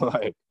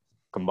 like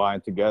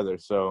combined together.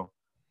 So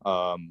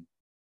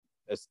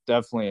it's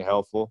definitely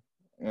helpful,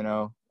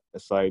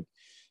 It's like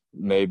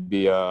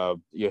maybe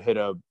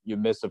you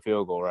miss a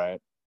field goal,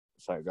 right?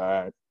 It's like,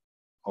 all right,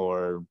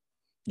 or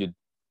you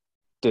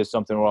did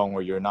something wrong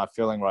or you're not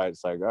feeling right.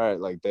 It's like, all right,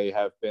 like they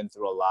have been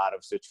through a lot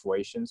of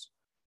situations,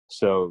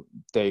 so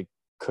they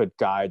could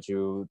guide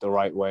you the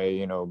right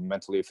way,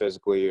 mentally,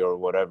 physically, or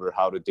whatever,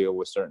 how to deal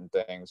with certain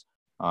things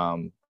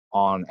on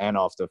and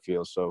off the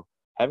field. So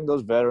having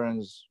those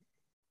veterans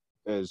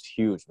is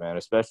huge, man.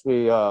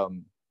 Especially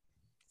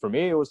for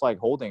me, it was like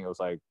holding. It was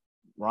like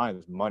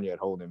Ryan's money at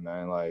holding,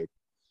 man. Like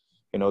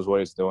he knows what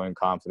he's doing,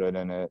 confident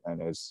in it,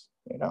 and it's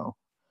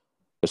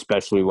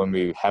especially when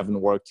we haven't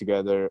worked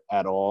together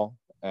at all,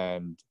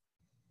 and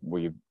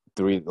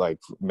like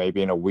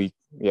maybe in a week.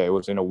 Yeah, it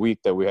was in a week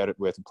that we had to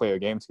play a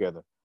game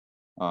together.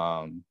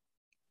 And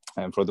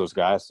for those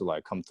guys to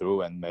like come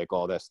through and make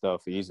all that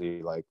stuff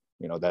easy, like,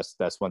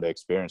 that's when the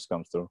experience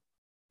comes through.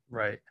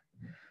 Right.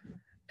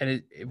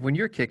 And when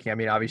you're kicking, I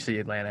mean, obviously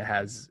Atlanta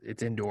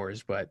it's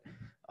indoors, but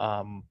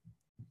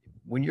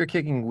when you're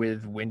kicking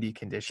with windy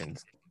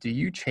conditions, do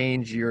you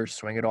change your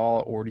swing at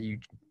all? Or do you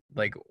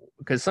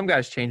because some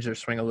guys change their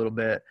swing a little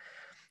bit,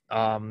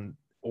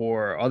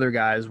 or other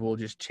guys will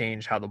just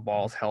change how the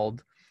ball's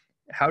held.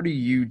 How do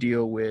you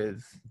deal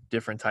with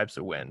different types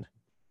of wind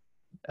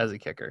as a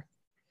kicker?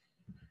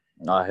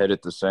 I hit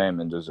it the same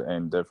and just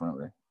aim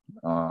differently.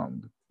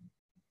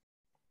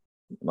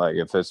 Like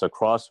if it's a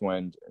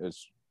crosswind,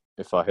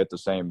 if I hit the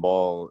same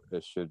ball,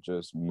 it should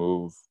just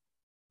move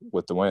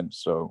with the wind.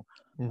 So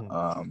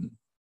I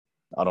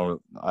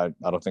don't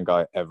think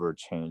I ever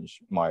change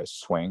my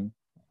swing.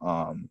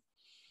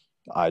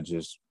 I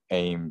just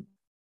aim,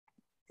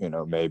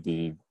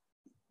 maybe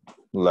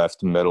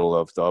left middle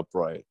of the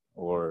upright,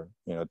 or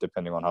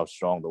depending on how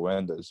strong the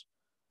wind is.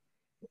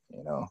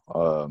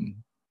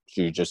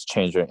 You just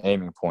change your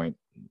aiming point.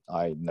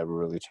 I never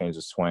really changed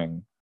the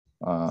swing.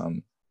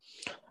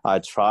 I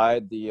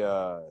tried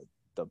the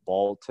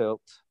ball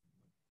tilt.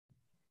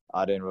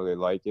 I didn't really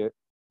like it.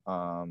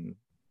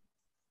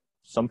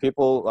 Some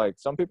people like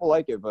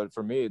it, but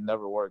for me, it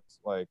never worked.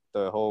 Like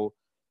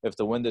if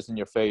the wind is in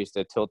your face,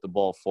 they tilt the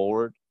ball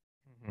forward.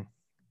 Mm-hmm.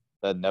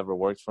 That never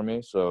works for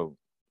me. So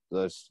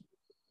that's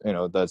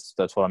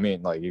what I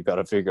mean. Like you got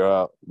to figure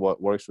out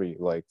what works for you.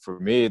 Like for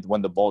me,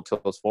 when the ball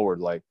tilts forward,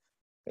 like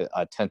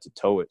I tend to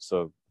toe it.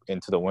 So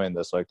into the wind,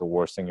 that's like the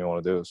worst thing you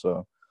want to do.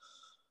 So,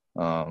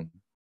 for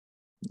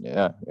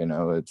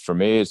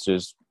me, it's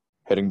just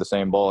hitting the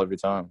same ball every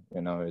time.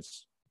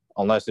 It's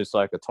unless it's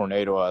like a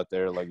tornado out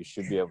there, like you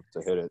should be able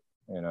to hit it.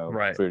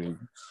 Right. Pretty.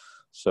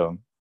 So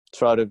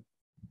try to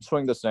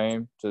swing the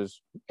same,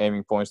 just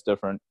aiming points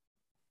different.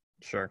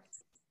 Sure.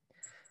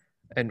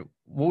 And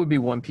what would be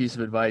one piece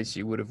of advice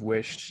you would have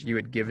wished you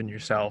had given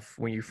yourself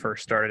when you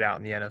first started out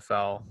in the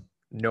NFL,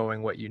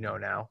 knowing what you know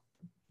now?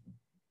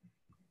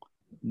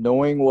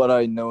 Knowing what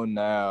I know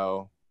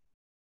now,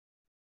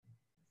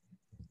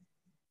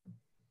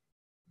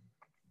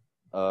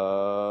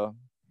 I've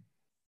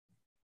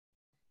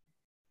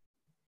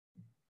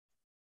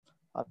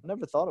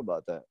never thought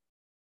about that.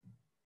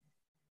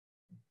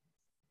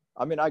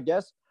 I mean, I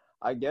guess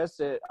I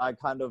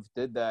kind of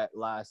did that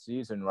last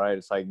season, right?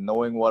 It's like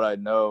knowing what I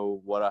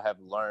know, what I have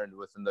learned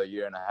within the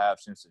year and a half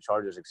since the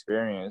Chargers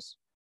experience.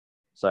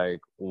 It's like,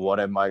 what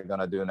am I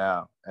going to do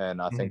now?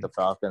 And I think the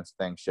Falcons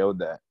thing showed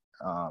that.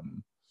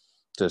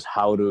 Just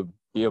how to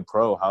be a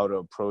pro, how to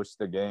approach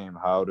the game,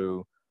 how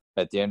to,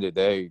 at the end of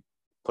the day,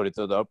 put it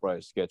to the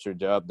uprights, get your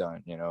job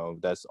done.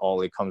 That's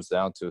all it comes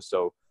down to.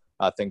 So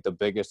I think the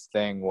biggest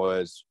thing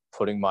was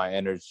putting my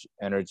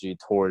energy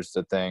towards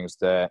the things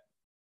that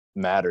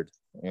mattered.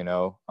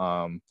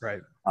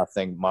 Right. I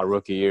think my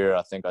rookie year,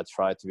 I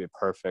tried to be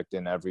perfect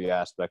in every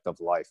aspect of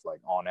life,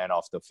 like on and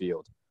off the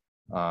field.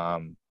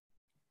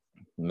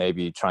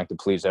 Maybe trying to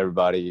please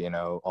everybody,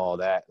 all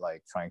that,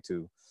 like trying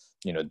to,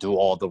 do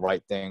all the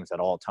right things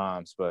at all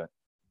times. But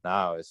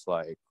now it's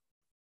like,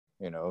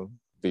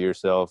 be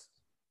yourself,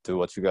 do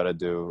what you got to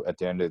do. At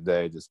the end of the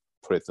day, just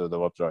put it through the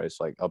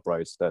uprights, like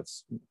uprights.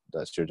 That's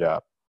your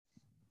job.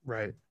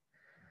 Right.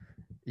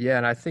 Yeah.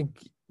 And I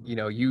think,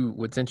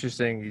 what's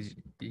interesting is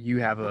you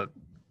have a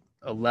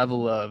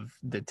level of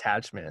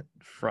detachment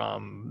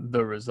from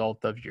the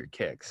result of your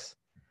kicks.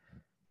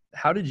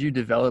 How did you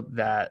develop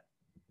that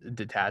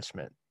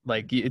detachment?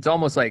 Like, it's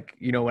almost like,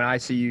 when I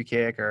see you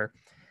kick, or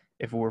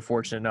if we're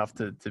fortunate enough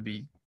to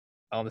be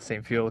on the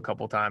same field a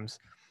couple of times,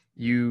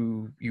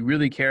 you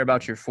really care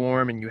about your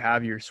form and you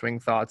have your swing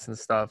thoughts and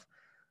stuff,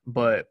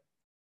 but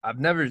I've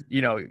never,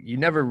 you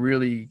never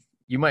really,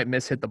 you might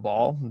miss hit the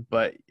ball,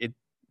 but it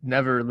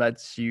never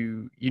lets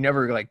you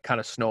never like kind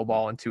of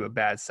snowball into a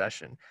bad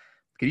session.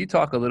 Could you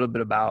talk a little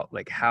bit about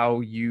like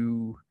how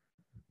you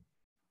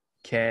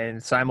can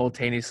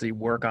simultaneously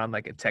work on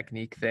like a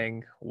technique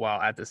thing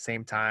while at the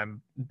same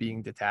time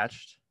being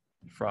detached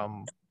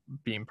from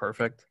being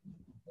perfect?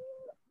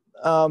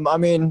 I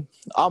mean,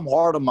 I'm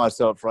hard on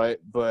myself, right?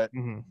 But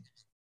Mm-hmm.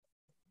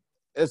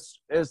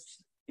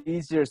 it's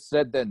easier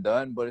said than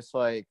done. But it's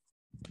like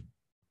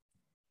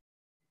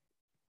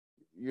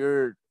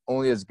you're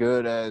only as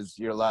good as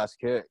your last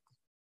kick.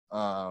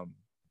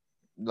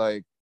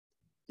 Like,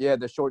 yeah,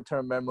 the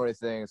short-term memory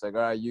thing. It's like,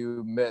 all right,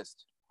 you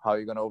missed. How are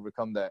you gonna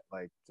overcome that?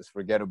 Like, just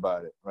forget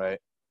about it, right?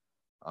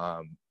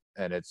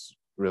 And it's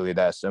really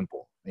that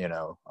simple,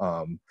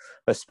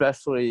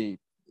 especially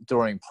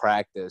during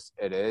practice.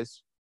 It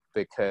is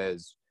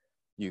because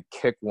you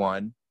kick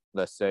one,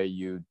 let's say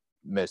you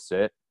miss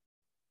it,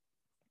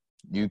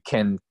 you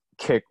can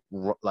kick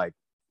like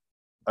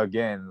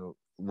again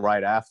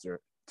right after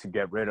to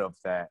get rid of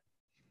that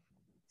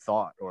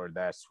thought or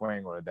that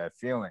swing or that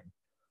feeling,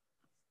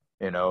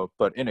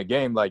 but in a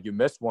game, like you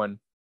miss one,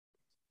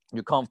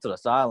 you come to the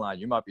sideline,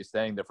 you might be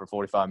staying there for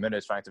 45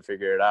 minutes trying to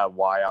figure it out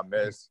why I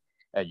missed,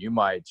 and you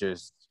might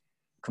just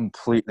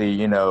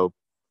completely,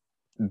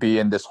 be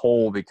in this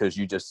hole because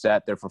you just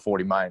sat there for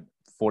 45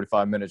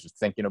 minutes just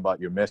thinking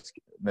about your missed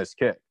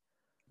kick.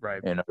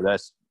 Right.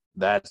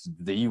 That's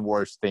the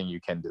worst thing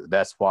you can do.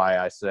 That's why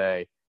I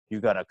say you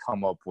got to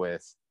come up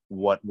with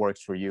what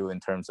works for you in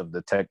terms of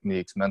the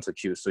techniques, mental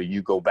cues, so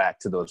you go back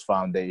to those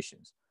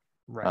foundations.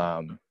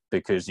 Right.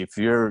 Because if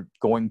you're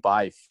going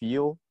by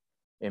feel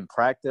in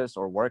practice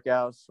or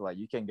workouts, like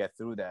you can get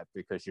through that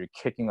because you're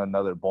kicking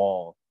another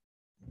ball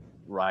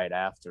right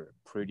after,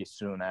 pretty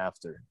soon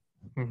after.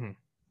 Mm-hmm.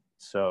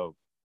 So,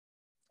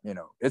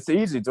 it's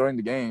easy during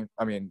the game.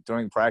 I mean,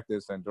 during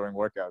practice and during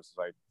workouts,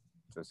 like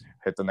just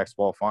hit the next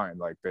ball fine.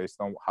 Like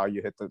based on how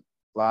you hit the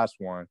last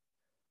one,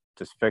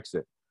 just fix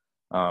it.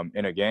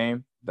 In a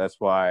game, that's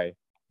why,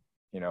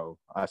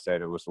 I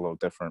said it was a little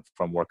different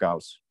from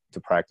workouts to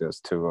practice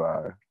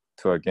to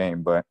a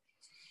game, but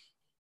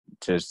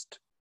just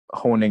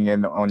honing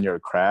in on your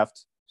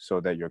craft so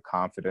that you're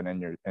confident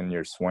in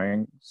your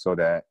swing, so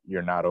that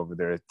you're not over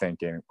there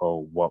thinking,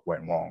 oh, what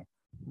went wrong.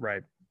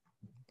 Right.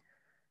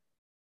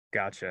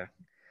 Gotcha.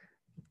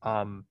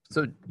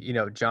 So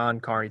John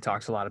Carney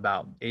talks a lot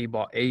about A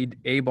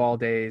ball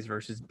days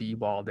versus B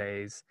ball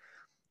days,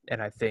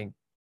 and I think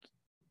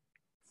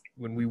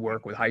when we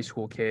work with high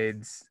school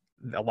kids,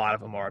 a lot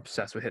of them are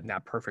obsessed with hitting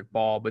that perfect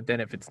ball. But then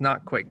if it's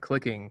not quite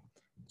clicking,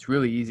 it's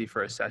really easy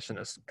for a session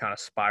to kind of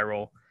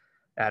spiral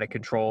out of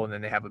control, and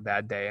then they have a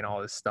bad day and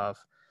all this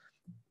stuff.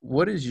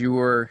 What's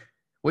your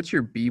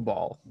B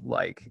ball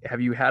like?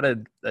 Have you had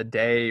a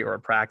day or a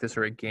practice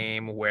or a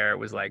game where it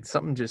was like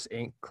something just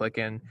ain't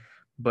clicking,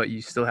 but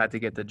you still had to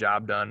get the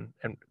job done?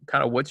 And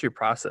kind of what's your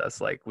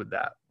process like with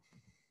that?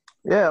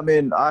 Yeah, I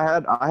mean, I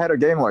had a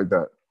game like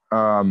that.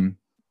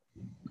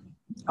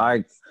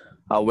 I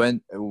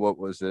went, what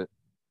was it?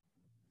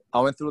 I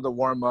went through the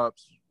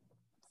warm-ups,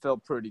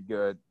 felt pretty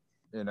good,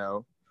 and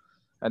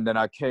then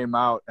I came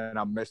out and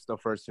I missed the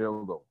first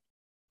field goal.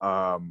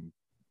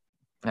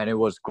 And it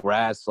was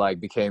grass, like,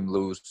 became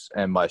loose,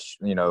 and my,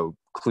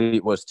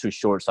 cleat was too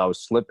short, so I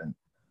was slipping.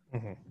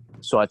 Mm-hmm.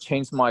 So I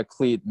changed my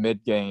cleat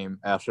mid-game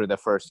after the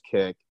first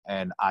kick,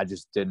 and I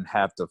just didn't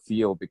have the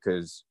feel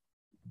because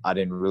I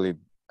didn't really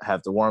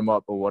have to warm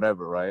up or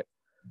whatever, right?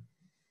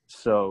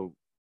 So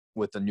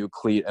with the new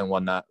cleat and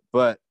whatnot.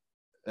 But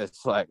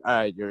it's like, all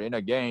right, you're in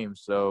a game,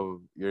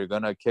 so you're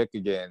going to kick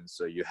again.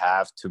 So you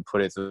have to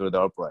put it through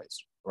the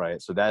uprights, right?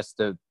 So that's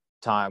the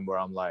time where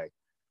I'm like,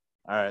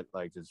 all right,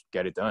 like, just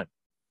get it done,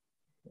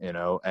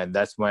 And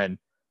that's when,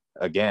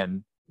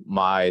 again,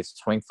 my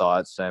swing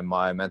thoughts and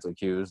my mental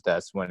cues,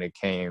 that's when it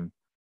came,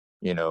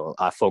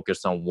 I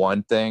focused on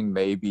one thing,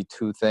 maybe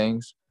two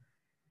things.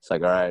 It's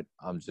like, all right,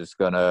 I'm just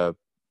going to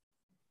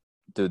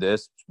do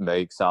this,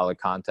 make solid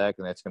contact,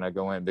 and it's going to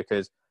go in.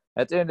 Because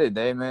at the end of the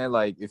day, man,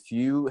 like, if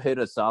you hit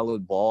a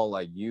solid ball,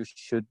 like, you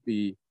should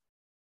be,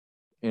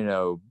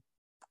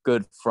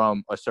 good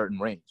from a certain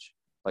range.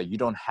 Like, you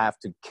don't have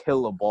to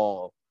kill a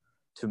ball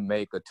to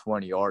make a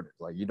 20-yarder.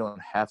 Like, you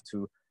don't have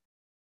to,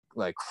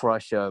 like,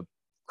 crush the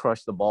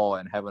ball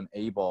and have an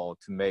A ball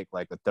to make,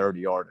 like, a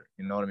 30-yarder.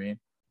 You know what I mean?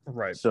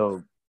 Right.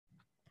 So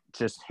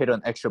just hit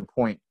an extra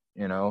point,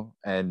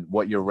 and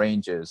what your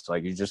range is.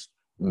 Like, you just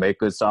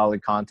make a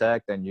solid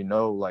contact, and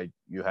like,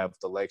 you have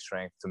the leg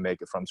strength to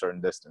make it from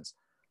certain distance.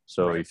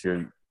 So Right. if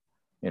you're,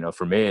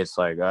 for me, it's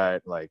like, all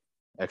right, like,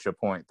 extra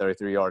point,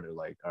 33-yarder,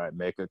 like, all right,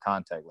 make a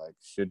contact, like,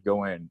 should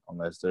go in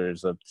unless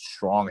there's a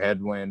strong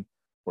headwind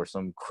or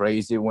some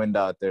crazy wind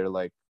out there.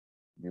 Like,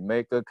 you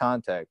make a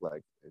contact,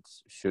 like, it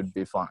should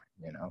be fine,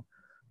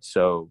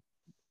 So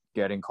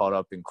getting caught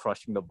up in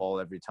crushing the ball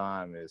every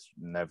time is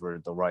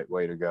never the right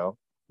way to go.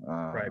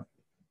 Right.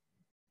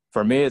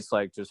 For me, it's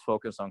like, just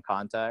focus on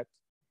contact.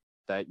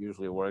 that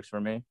usually works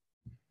for me.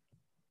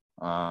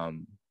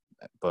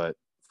 But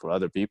for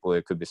other people,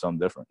 it could be something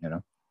different, you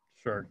know?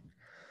 Sure.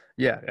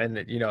 Yeah, and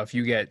if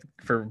you get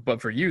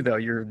for you though,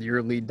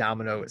 your lead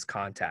domino is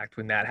contact.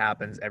 When that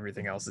happens,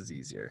 everything else is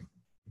easier.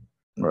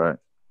 Right.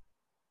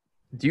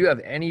 Do you have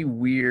any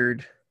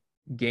weird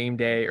game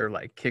day or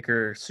like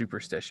kicker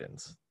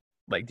superstitions?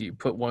 Like, do you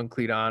put one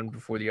cleat on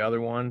before the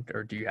other one,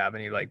 or do you have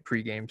any like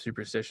pregame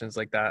superstitions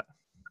like that?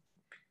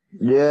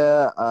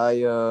 Yeah,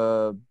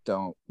 I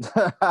don't.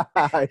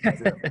 I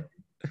do.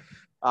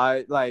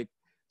 I like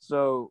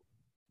so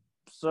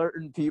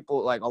certain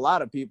people, like a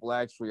lot of people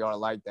actually are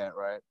like that,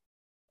 right?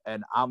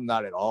 And I'm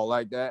not at all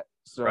like that.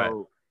 Right.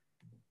 So,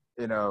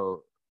 you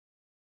know,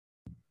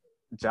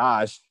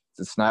 Josh,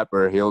 the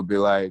snapper, he'll be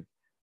like,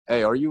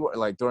 "Hey, are you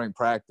like during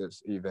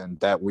practice even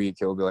that week,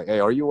 he'll be like, "Hey,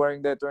 are you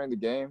wearing that during the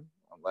game?"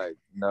 I'm like,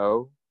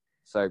 "No."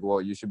 It's like,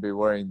 "Well, you should be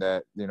wearing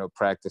that,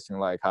 practicing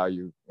like how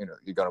you're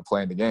going to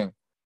play in the game."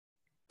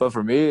 But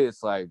for me,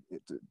 it's like,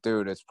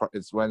 dude,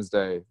 it's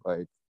Wednesday,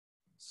 like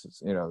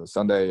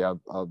Sunday, I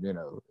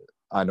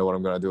know what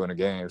I'm gonna do in a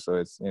game, so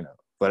it's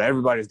but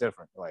everybody's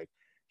different. Like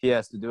he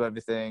has to do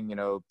everything,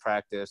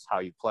 practice how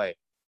you play,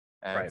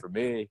 and Right. for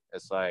me,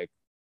 it's like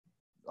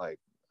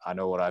I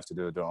know what I have to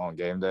do on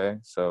game day,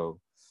 so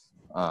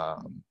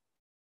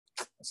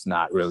it's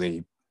not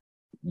really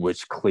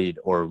which cleat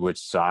or which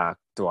sock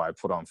do I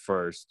put on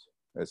first.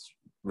 It's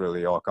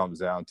really all comes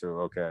down to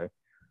okay,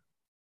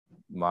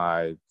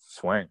 my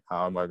swing.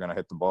 How am I gonna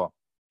hit the ball?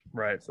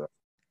 Right. So.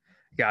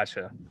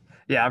 Gotcha.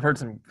 Yeah, I've heard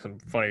some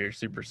funnier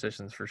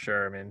superstitions for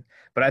sure. I mean,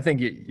 but I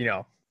think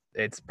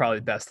it's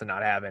probably best to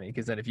not have any,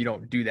 because then if you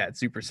don't do that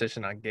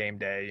superstition on game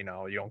day, you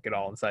don't get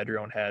all inside your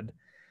own head.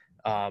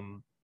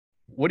 Um,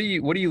 what do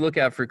you look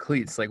at for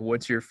cleats? Like,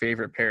 what's your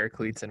favorite pair of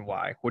cleats and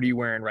why? What are you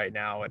wearing right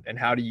now, and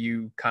how do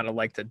you kind of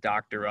like to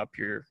doctor up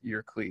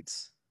your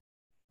cleats?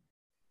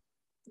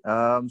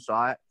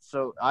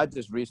 So I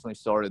just recently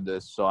started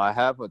this. So I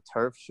have a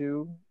turf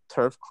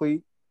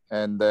cleat,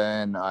 and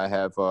then I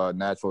have a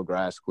natural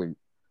grass cleat.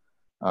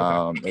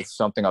 Okay. It's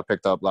something I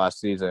picked up last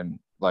season.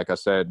 Like I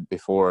said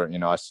before,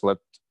 I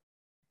slipped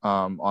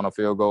on a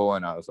field goal,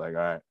 and I was like,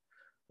 all right,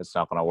 it's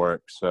not gonna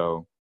work.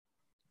 So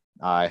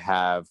I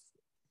have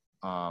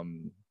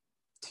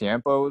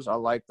Tiempos. I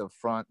like the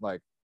front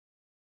like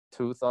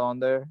tooth on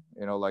there.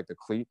 Like the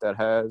cleat that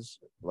has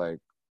like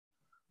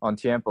on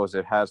Tiempos,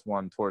 it has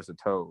one towards the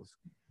toes.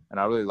 And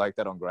I really like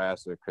that on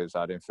grass because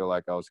I didn't feel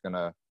like I was going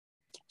to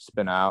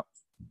spin out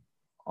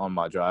on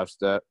my drive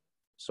step.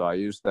 So I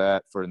use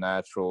that for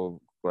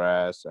natural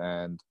grass.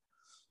 And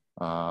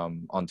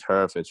on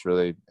turf, it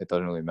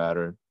doesn't really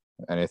matter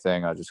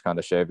anything. I just kind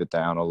of shave it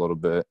down a little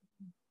bit.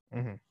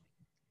 Mm-hmm.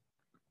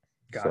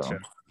 So. Gotcha.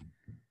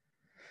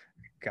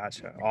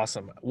 Gotcha.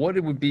 Awesome. What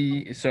it would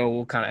be, so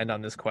we'll kind of end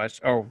on this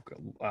question.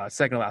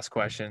 Second to last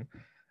question.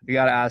 We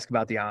got to ask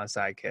about the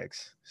onside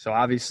kicks. So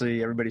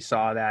obviously everybody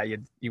saw that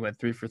you went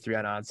 3 for 3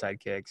 on onside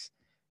kicks.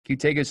 Can you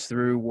take us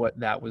through what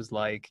that was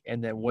like,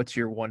 and then what's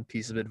your one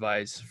piece of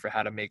advice for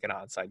how to make an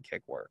onside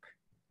kick work?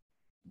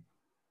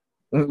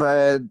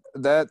 But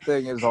that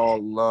thing is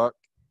all luck.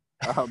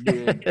 I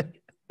mean,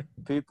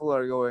 people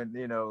are going,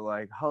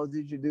 like, how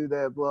did you do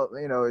that? Well,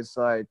 it's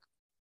like,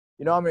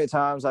 how many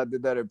times I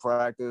did that in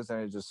practice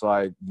and it just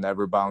like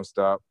never bounced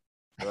up.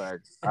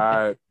 Like, all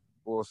right,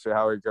 we'll see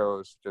how it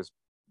goes. Just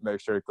make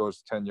sure it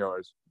goes 10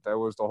 yards. That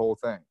was the whole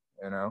thing,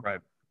 Right.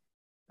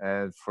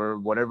 And for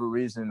whatever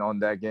reason on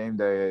that game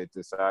day, I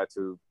decided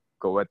to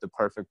go at the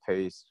perfect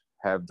pace,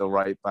 have the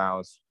right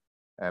bounce,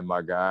 and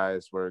my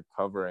guys were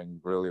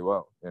covering really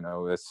well.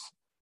 It's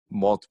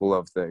multiple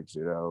of things,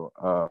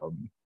 how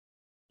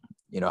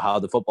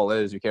the football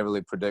is, you can't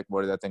really predict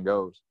where that thing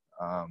goes.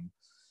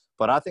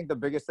 But I think the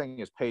biggest thing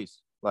is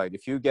pace. Like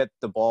if you get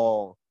the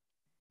ball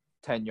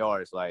 10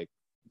 yards, like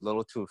a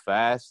little too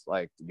fast,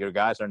 like your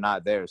guys are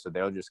not there, so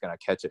they're just going to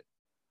catch it.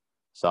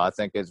 So I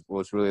think it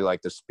was really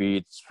like the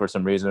speed for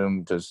some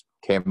reason just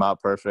came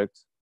out perfect.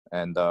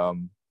 And,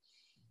 and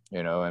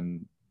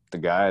the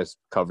guys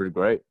covered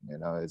great.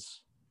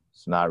 It's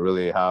not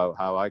really how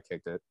I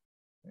kicked it.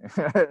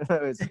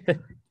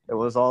 It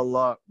was all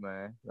luck,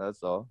 man.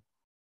 That's all.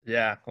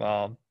 Yeah.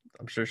 Well,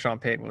 I'm sure Sean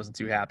Payton wasn't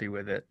too happy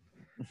with it.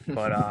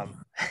 But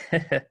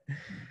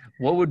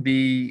what would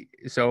be,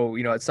 so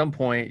at some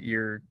point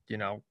you'll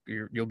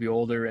be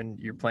older and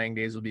your playing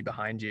days will be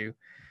behind you.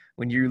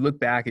 When you look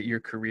back at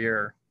your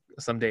career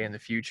someday in the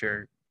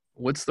future,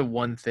 what's the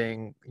one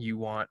thing you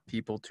want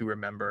people to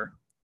remember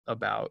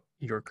about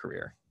your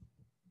career?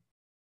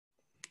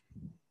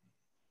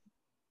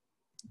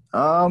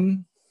 Wow,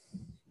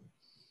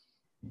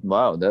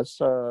 that's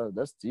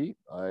deep.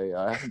 I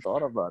haven't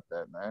thought about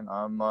that, man.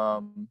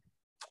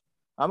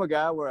 I'm a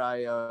guy where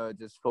I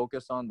just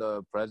focus on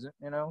the present,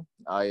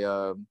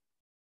 I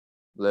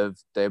live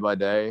day by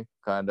day,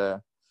 kind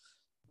of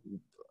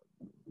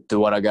do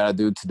what I got to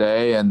do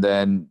today and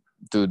then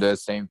do the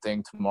same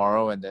thing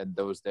tomorrow, and then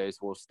those days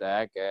will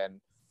stack,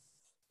 and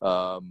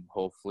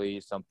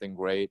hopefully something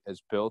great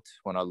is built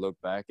when I look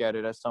back at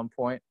it at some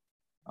point.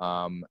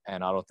 And I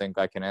don't think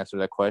I can answer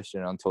that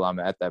question until I'm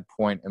at that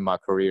point in my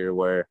career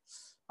where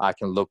I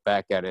can look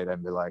back at it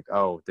and be like,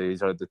 oh,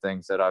 these are the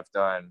things that I've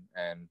done.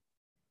 And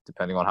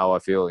depending on how I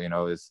feel,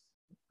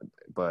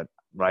 but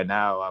right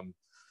now I'm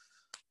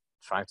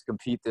trying to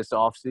compete this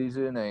off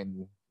season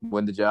and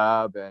win the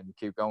job and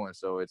keep going.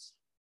 So it's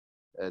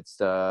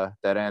that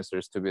answer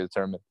is to be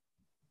determined.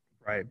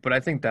 Right. But I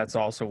think that's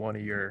also one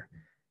of your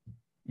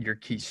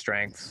key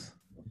strengths.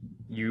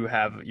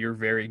 You're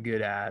very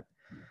good at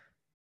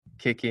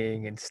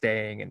kicking and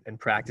staying and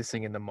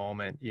practicing in the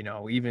moment,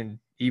 even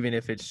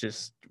if it's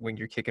just when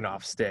you're kicking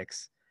off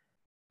sticks,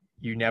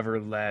 you never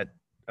let,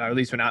 or at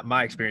least when not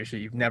my experience,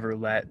 you've never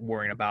let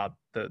worrying about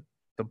the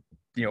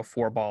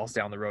 4 balls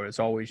down the road. It's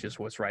always just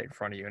what's right in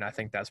front of you. And I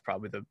think that's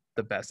probably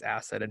the best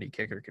asset any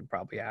kicker can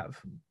probably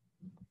have.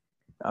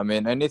 I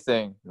mean,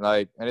 anything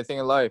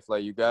in life,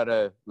 like you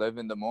gotta live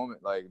in the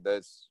moment. Like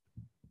that's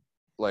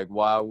like,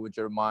 why would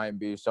your mind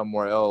be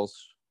somewhere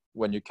else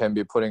when you can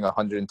be putting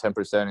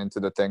 110% into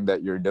the thing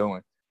that you're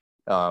doing?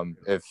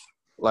 If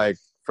like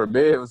for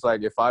me, it was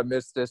like if I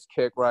missed this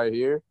kick right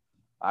here,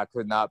 I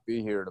could not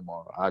be here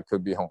tomorrow. I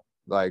could be home.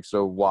 Like,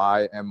 so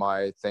why am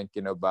I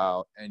thinking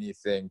about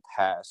anything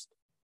past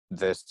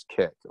this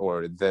kick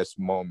or this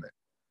moment?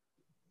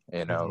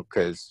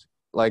 Because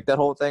like that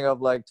whole thing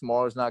of like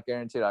tomorrow's not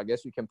guaranteed. I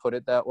guess you can put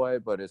it that way,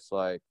 but it's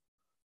like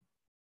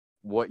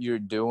what you're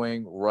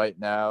doing right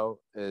now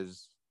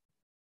is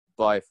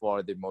by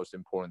far the most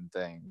important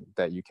thing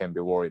that you can be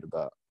worried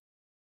about.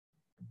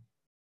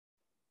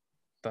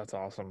 That's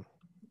awesome.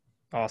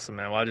 Awesome,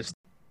 man. Well,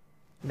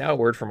 now a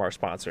word from our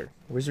sponsor,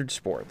 Wizard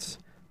Sports.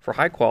 For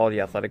high-quality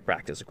athletic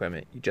practice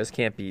equipment, you just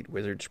can't beat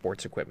Wizard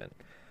Sports equipment.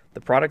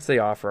 The products they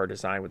offer are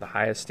designed with the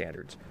highest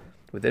standards.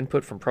 With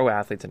input from pro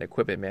athletes and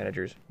equipment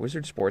managers,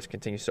 Wizard Sports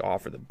continues to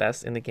offer the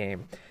best in the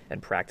game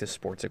and practice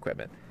sports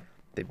equipment.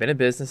 They've been in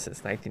business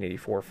since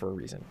 1984 for a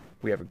reason.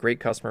 We have a great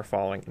customer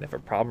following, and if a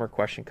problem or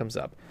question comes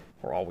up,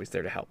 we're always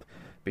there to help.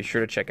 Be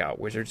sure to check out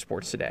Wizard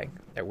Sports today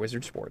at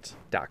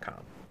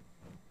wizardsports.com.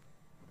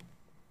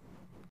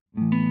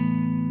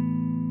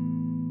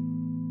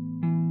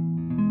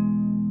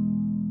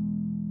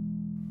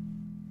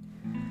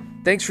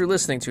 Thanks for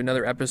listening to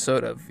another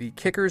episode of the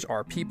Kickers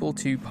Are People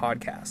Too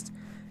podcast.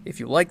 If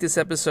you like this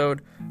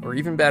episode, or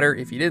even better,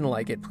 if you didn't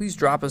like it, please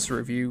drop us a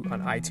review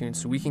on iTunes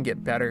so we can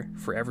get better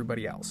for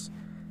everybody else.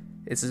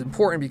 This is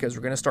important because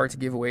we're going to start to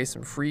give away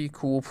some free,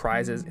 cool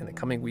prizes in the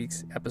coming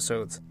weeks,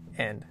 episodes,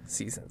 and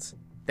seasons.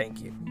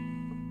 Thank you.